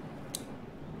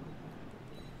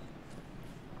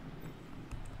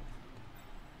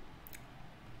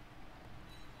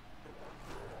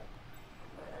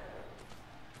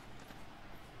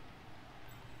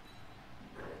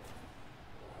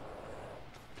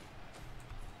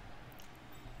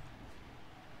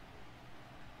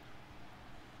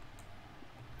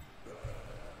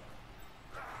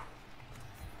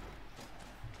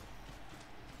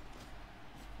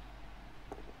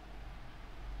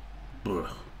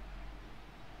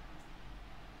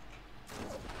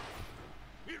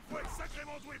 Il faut être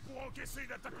sacrément doué pour encaisser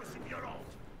une attaque aussi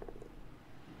violente.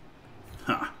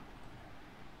 Ha.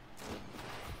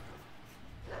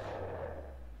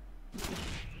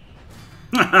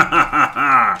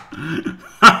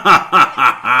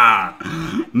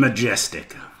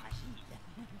 Majestic.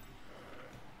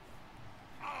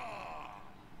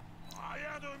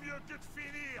 Rien de mieux que de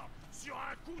finir sur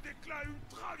un coup d'éclat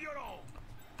ultra violent.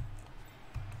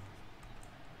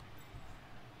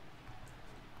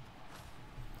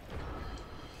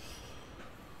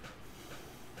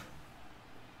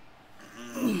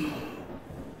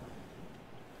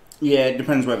 Yeah, it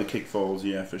depends where the kick falls,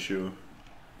 yeah, for sure.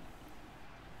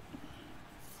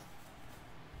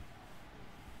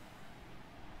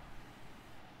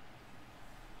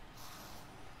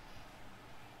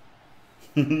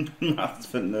 Maths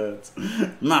for nerds.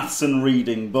 Maths and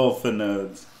reading, both for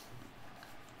nerds.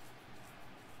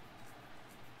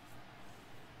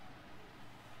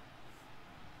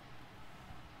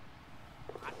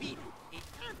 Rapide et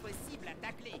impossible à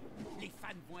tacler. Les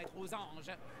fans vont être aux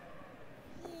anges.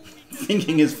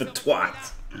 Thinking is for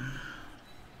twat.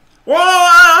 Whoa!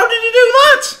 How did he do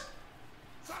that?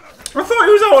 I thought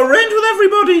he was out of range with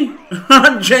everybody.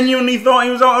 I genuinely thought he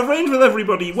was out of range with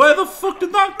everybody. Where the fuck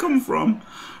did that come from?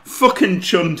 Fucking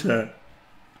chunter.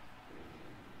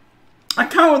 I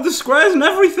counted the squares and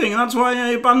everything, and that's why I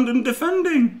abandoned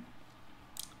defending.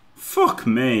 Fuck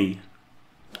me.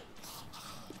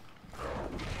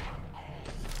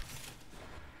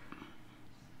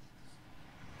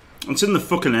 It's in the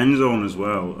fucking end zone as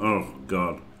well. Oh,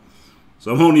 God.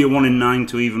 So I'm only a 1 in 9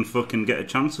 to even fucking get a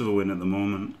chance of a win at the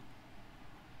moment.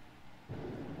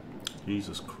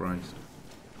 Jesus Christ.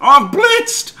 Oh, I've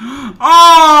blitzed!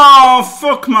 Oh,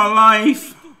 fuck my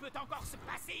life.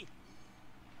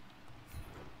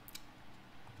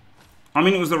 I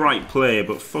mean, it was the right play,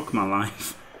 but fuck my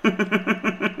life.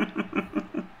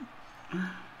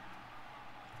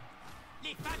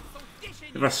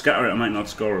 If I scatter it, I might not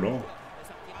score at all.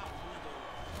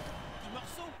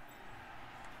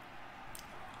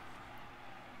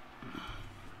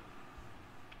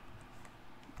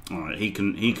 Alright, he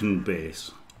can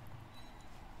base.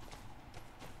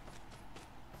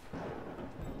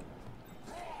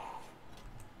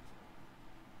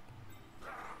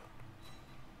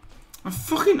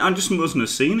 I just mustn't have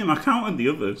seen him. I counted the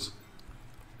others.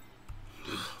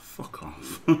 Fuck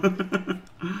off. I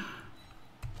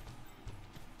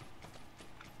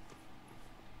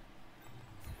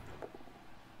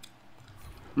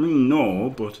mean, no,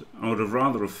 but I would have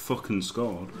rather have fucking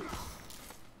scored.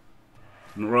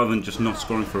 And rather than just not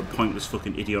scoring for a pointless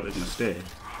fucking idiotic mistake.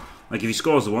 Like, if he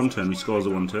scores the one turn, he scores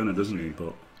the one turner, doesn't he?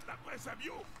 But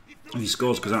if he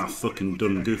scores because I fucking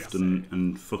done goofed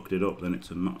and fucked it up, then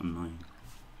it's not annoying.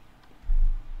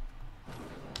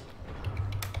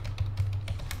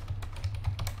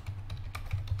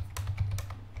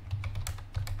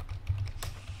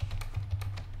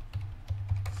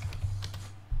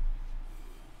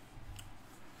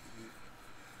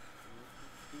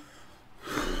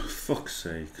 Fuck's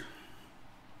sake.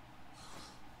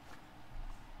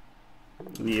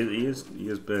 He is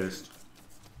best.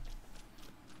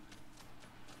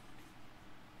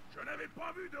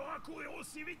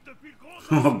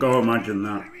 Oh god, imagine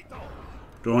that.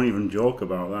 Don't even joke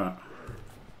about that.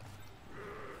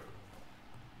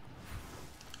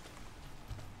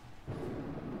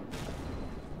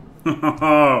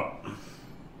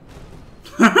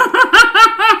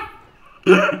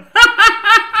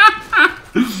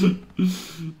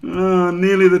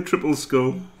 Nearly the triple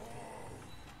skull.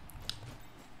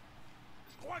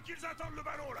 Je crois qu'ils attendent le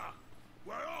ballon là.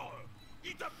 Ou alors,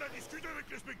 ils tapent la discuter avec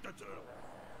les spectateurs.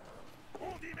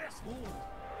 On dit merci.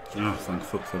 Oh, thank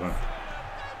fuck for that.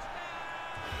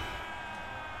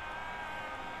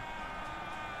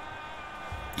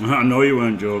 I know you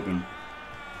weren't joking.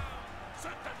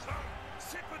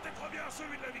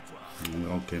 We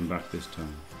all came back this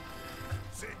time.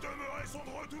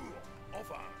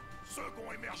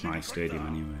 Nice stadium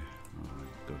anyway. Alright,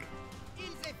 good.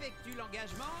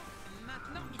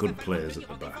 Good players at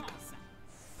the back.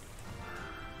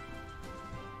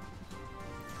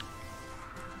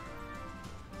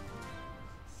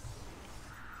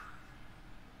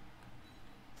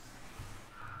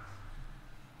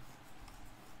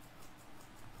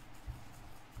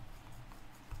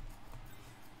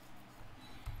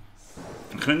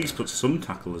 I can at least put some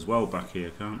tackle as well back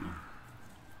here, can't I?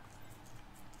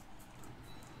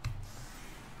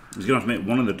 He's going to have to make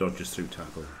one of the dodges through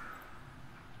tackle.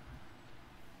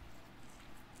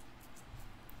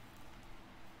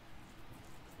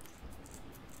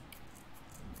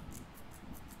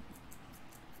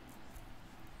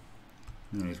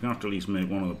 No, he's going to have to at least make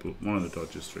one of the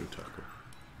dodges through tackle.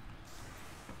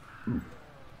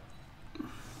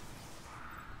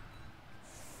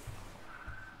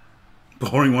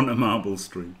 Boring one to Marble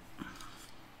Street.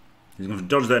 He's going to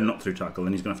dodge there, not through tackle,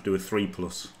 then he's going to have to do a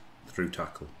 3+ through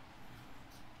tackle.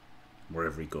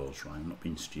 Wherever he goes, right? I'm not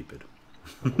being stupid.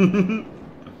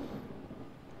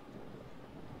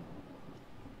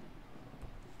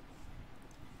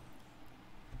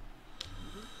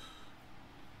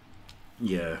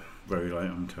 Yeah, very light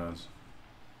on cars.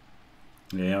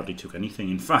 Yeah, he hardly took anything.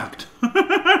 In fact,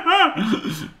 I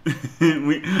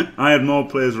had more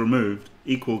players removed,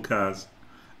 equal cars.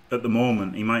 At the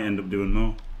moment, he might end up doing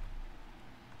more.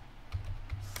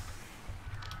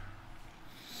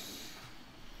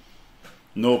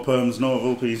 No perms, no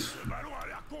Vulpies.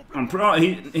 I'm proud.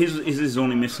 His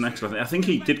only miss next. I think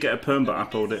he did get a perm, but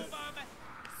appoed it.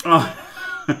 Oh,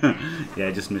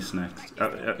 yeah, just missed next.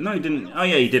 No, he didn't. Oh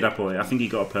yeah, he did appoed it. I think he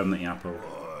got a perm that he appoed.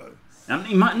 And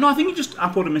he might. No, I think he just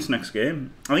appoed a miss next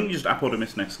game. I think he just appoed a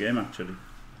miss next game actually.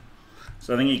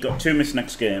 So I think he got 2 miss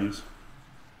next games.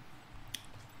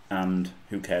 And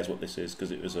who cares what this is,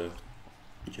 because it was a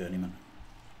journeyman.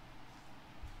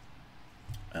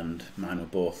 And mine were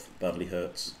both badly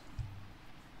hurts.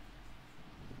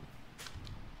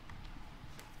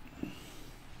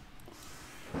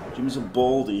 Jimmy's a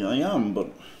baldy, I am, but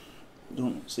I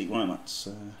don't see why that's...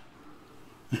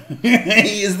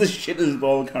 He is the shittest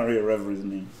ball carrier ever,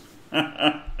 isn't he?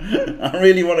 I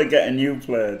really want to get a new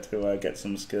player to get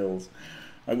some skills.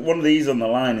 Like one of these on the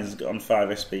line is on 5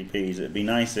 SPPs. It'd be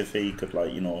nice if he could,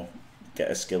 like, you know, get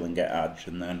a skill and get edge,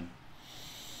 and then...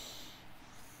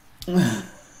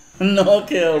 No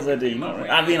kills, Eddie. Not really.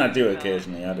 I mean, I do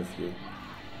occasionally. I had a few.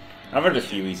 I've had a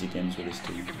few easy games with this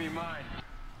team.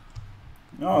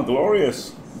 Oh,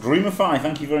 glorious. Dreamify,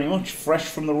 thank you very much. Fresh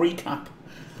from the recap.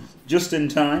 Just in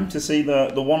time to see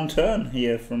the one turn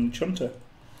here from Chunter.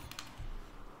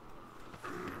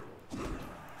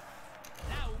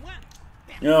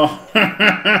 Oh,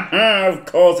 of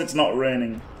course it's not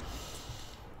raining.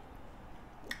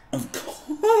 Of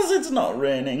course it's not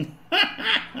raining.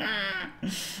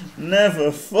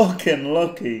 Never fucking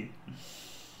lucky.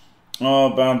 Oh,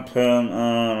 bad perm.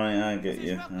 Oh, right, I get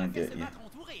you. I get you.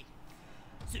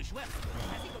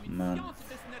 Man.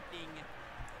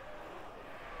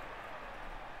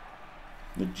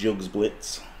 The Jugs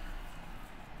Blitz.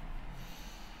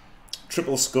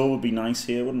 Triple skull would be nice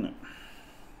here, wouldn't it?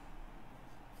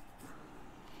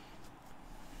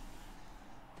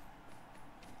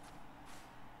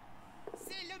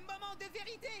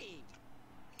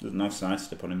 Doesn't have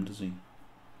sidestep on him, does he?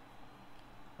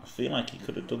 I feel like he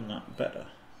could have done that better.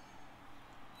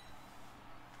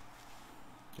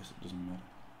 Guess it doesn't matter.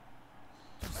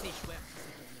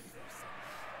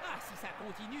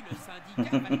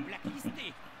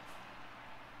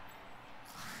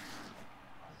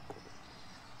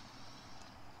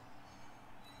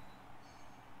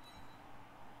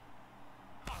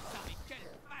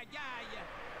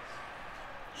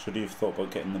 Should he have thought about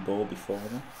getting the ball before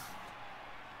then?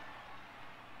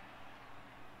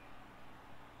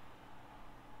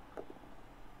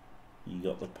 You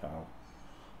got the pal.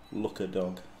 Look a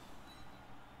dog.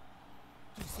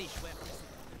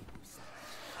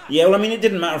 Yeah, well, I mean, it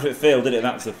didn't matter if it failed, did it?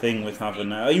 That's the thing with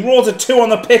having... he rolls a 2 on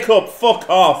the pickup! Fuck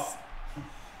off!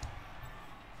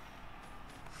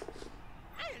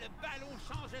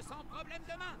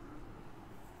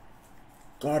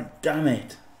 God damn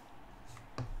it.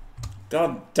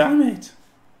 God damn it.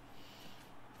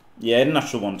 Yeah,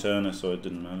 natural one-turner, so it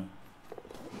didn't matter.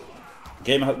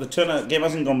 Game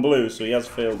hasn't gone blue, so he has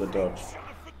failed the dodge.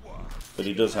 But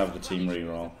he does have the team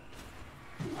reroll.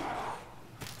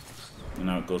 And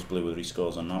now it goes blue whether he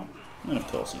scores or not. And of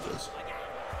course he does.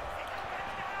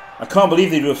 I can't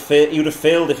believe he would have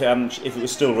failed if it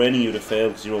was still raining. He would have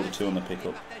failed because he rolled a 2 on the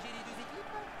pickup.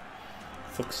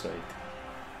 Fuck's sake.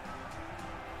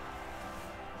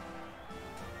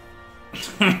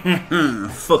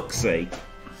 Fuck's sake.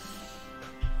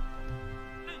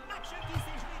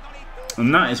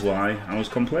 And that is why I was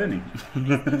complaining.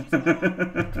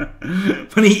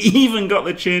 But he even got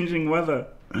the changing weather.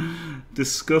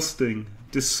 Disgusting.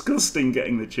 Disgusting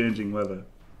getting the changing weather.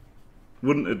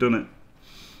 Wouldn't have done it.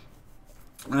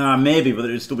 Maybe, but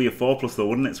it would still be a 4+ though,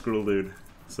 wouldn't it, Squirrel Dude?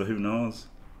 So who knows?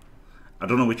 I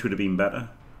don't know which would have been better.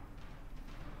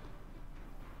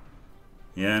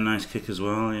 Yeah, nice kick as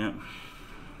well, yeah.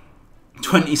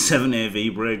 27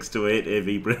 AV breaks to 8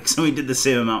 AV breaks, and we did the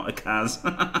same amount of Kaz.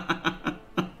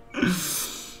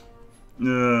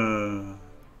 Oh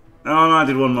no, I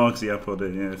did one more because the Apple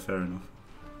did, yeah, fair enough.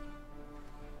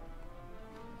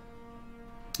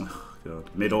 Oh god,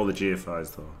 made all the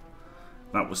GFIs though.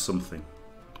 That was something.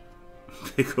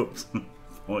 Pickups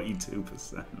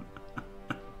 42%.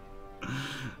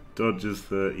 Dodgers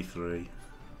 33.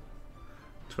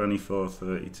 24,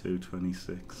 32,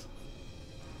 26.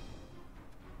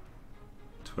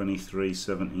 23,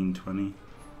 17, 20.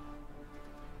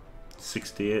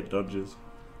 68 dodges.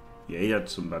 Yeah, he had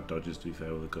some bad dodges to be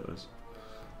fair with the cutters.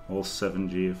 All 7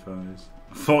 GFIs.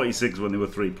 46 when they were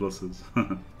 3+.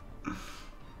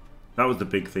 That was the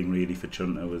big thing really for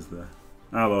Chunter, was the...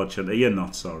 Oh Lord Chunter, you're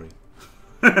not sorry.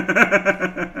 Can't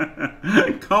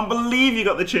believe you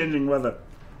got the changing weather.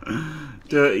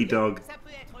 Dirty dog.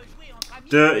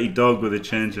 Dirty dog with a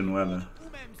changing weather.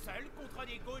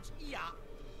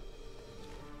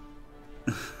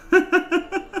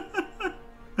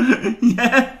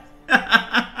 Yeah.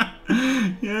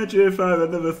 Yeah, J5, I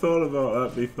never thought about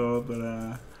that before, but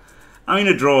I mean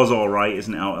a draw's alright,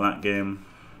 isn't it, out of that game?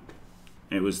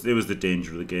 It was the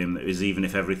danger of the game, that is even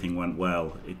if everything went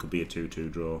well, it could be a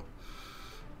 2-2 draw.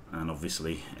 And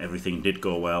obviously everything did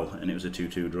go well and it was a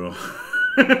 2-2 draw.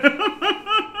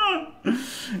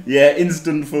 Yeah,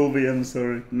 instant full BM,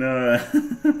 sorry. No.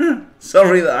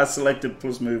 Sorry that I selected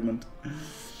plus movement.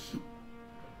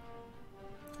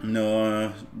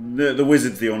 No, the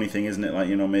wizard's the only thing, isn't it? Like,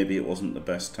 you know, maybe it wasn't the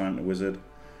best time to wizard,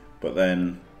 but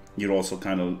then you're also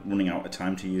kind of running out of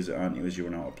time to use it, aren't you? As you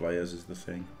run out of players is the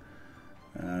thing.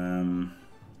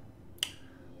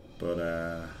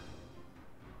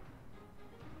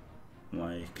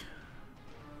 Like,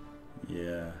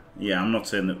 yeah, I'm not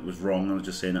saying that it was wrong. I was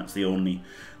just saying that's the only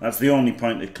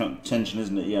point of contention,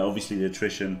 isn't it? Yeah, obviously the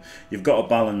attrition. You've got to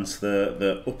balance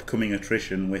the upcoming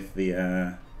attrition with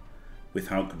the with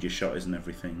how good your shot is and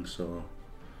everything. So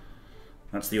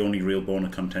that's the only real bone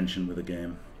of contention with the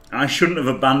game. I shouldn't have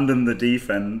abandoned the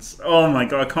defense. Oh my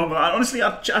god, I can't believe. Honestly,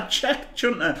 I checked,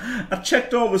 shouldn't I? I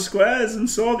checked all the squares and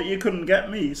saw that you couldn't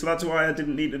get me, so that's why I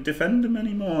didn't need to defend him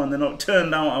anymore. And then it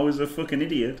turned out I was a fucking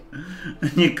idiot,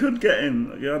 and you could get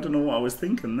him. I don't know what I was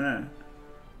thinking there.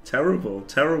 Terrible,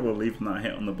 terrible leaving that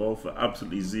hit on the ball for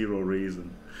absolutely zero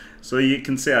reason. So you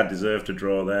can say I deserved to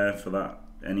draw there for that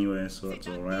anyway. So that's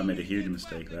all right. I made a huge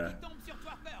mistake there.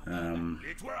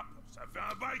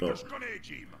 But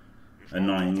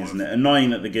annoying, isn't it?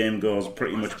 Annoying that the game goes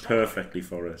pretty much perfectly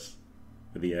for us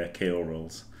with the KO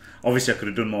rolls. Obviously, I could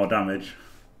have done more damage.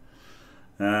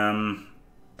 I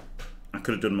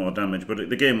could have done more damage, but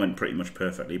the game went pretty much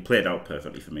perfectly. It played out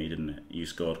perfectly for me, didn't it? You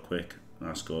scored quick.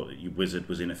 I scored. Your wizard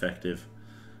was ineffective,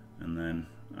 and then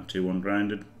I 2-1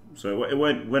 grinded. So it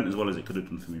went as well as it could have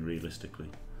done for me, realistically.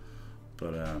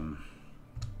 But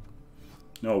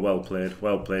no, well played,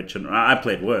 Chunter. I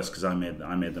played worse because I made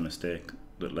the mistake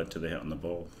that led to the hit on the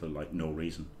ball for like no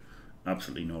reason,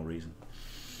 absolutely no reason.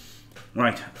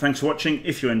 Right, thanks for watching.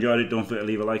 If you enjoyed it, don't forget to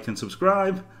leave a like and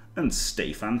subscribe, and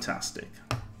stay fantastic.